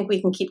don't think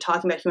we can keep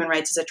talking about human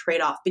rights as a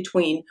trade-off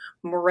between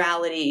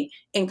morality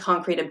and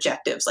concrete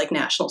objectives like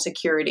national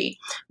security.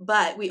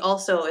 But we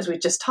also, as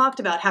we've just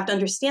talked about, have to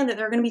understand that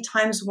there are going to be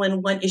times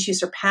when one issue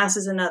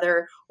surpasses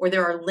another, or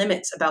there are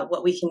limits about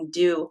what we can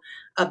do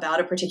about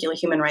a particular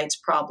human rights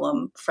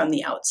problem from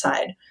the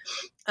outside.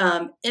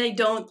 And I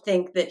don't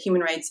think that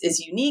human rights is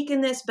unique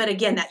in this, but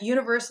again, that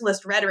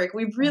universalist rhetoric,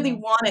 we really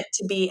want it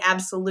to be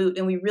absolute,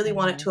 and we really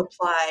want it to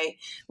apply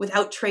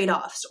without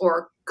trade-offs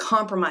or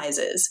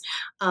compromises.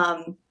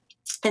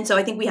 And so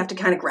I think we have to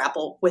kind of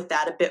grapple with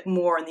that a bit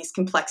more in these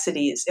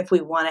complexities if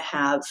we want to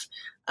have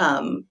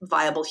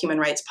viable human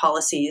rights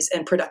policies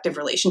and productive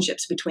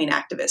relationships between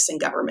activists and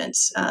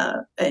governments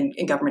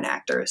and government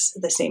actors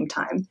at the same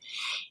time.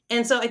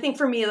 And so I think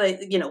for me,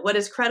 what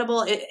is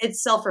credible,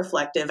 it's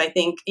self-reflective. I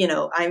think,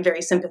 I'm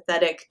very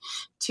sympathetic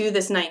to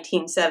this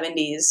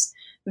 1970s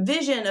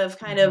vision of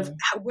kind of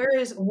where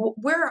is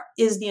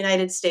the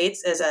United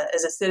States as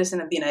a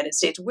citizen of the United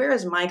States? Where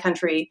is my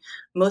country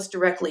most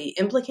directly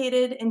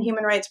implicated in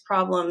human rights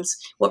problems?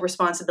 What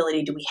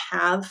responsibility do we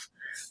have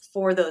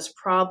for those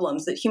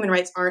problems? That human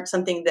rights aren't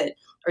something that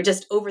are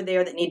just over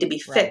there that need to be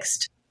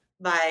fixed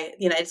by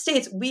the United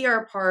States. We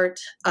are part,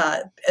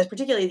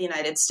 particularly the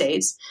United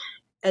States,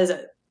 as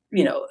a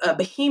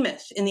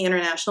behemoth in the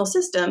international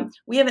system.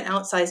 We have an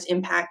outsized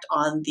impact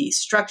on the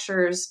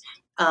structures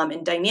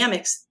and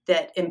dynamics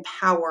that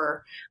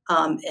empower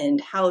and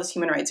house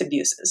human rights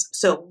abuses.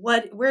 So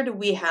where do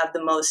we have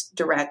the most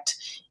direct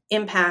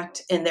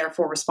impact and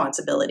therefore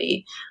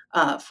responsibility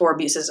for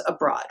abuses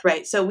abroad,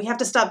 right? So we have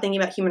to stop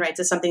thinking about human rights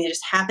as something that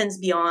just happens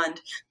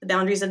beyond the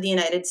boundaries of the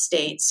United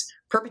States,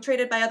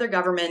 perpetrated by other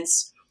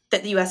governments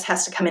that the U.S.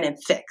 has to come in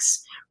and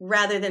fix,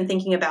 rather than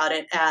thinking about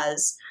it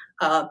as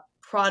a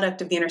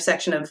product of the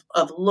intersection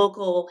of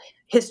local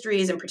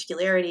histories and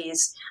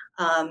particularities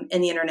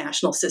and the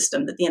international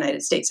system that the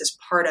United States is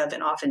part of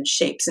and often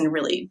shapes in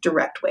really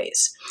direct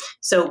ways.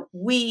 So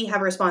we have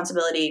a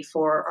responsibility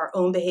for our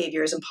own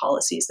behaviors and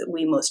policies that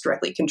we most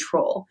directly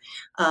control.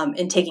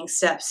 And taking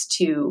steps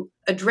to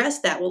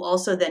address that will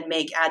also then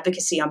make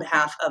advocacy on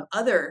behalf of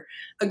other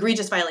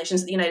egregious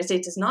violations that the United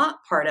States is not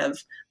part of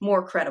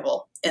more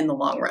credible in the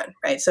long run,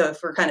 right? So if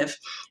we're kind of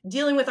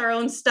dealing with our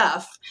own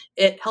stuff,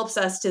 it helps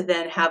us to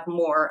then have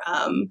more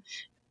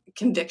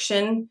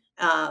conviction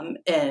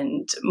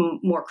and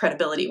more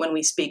credibility when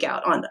we speak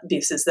out on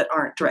abuses that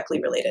aren't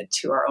directly related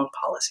to our own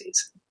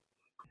policies.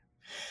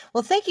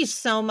 Well, thank you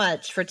so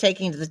much for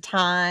taking the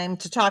time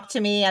to talk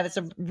to me. It was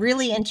a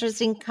really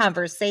interesting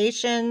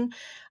conversation.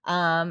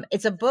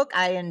 It's a book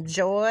I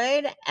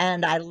enjoyed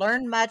and I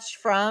learned much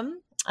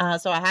from.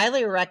 So I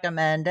highly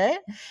recommend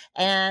it.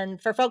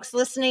 And for folks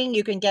listening,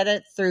 you can get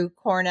it through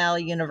Cornell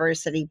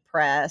University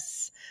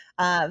Press.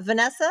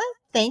 Vanessa,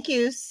 thank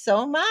you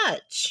so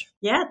much.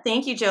 Yeah,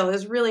 thank you, Joe. It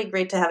was really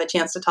great to have a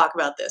chance to talk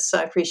about this. So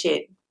I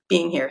appreciate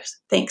being here.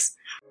 Thanks.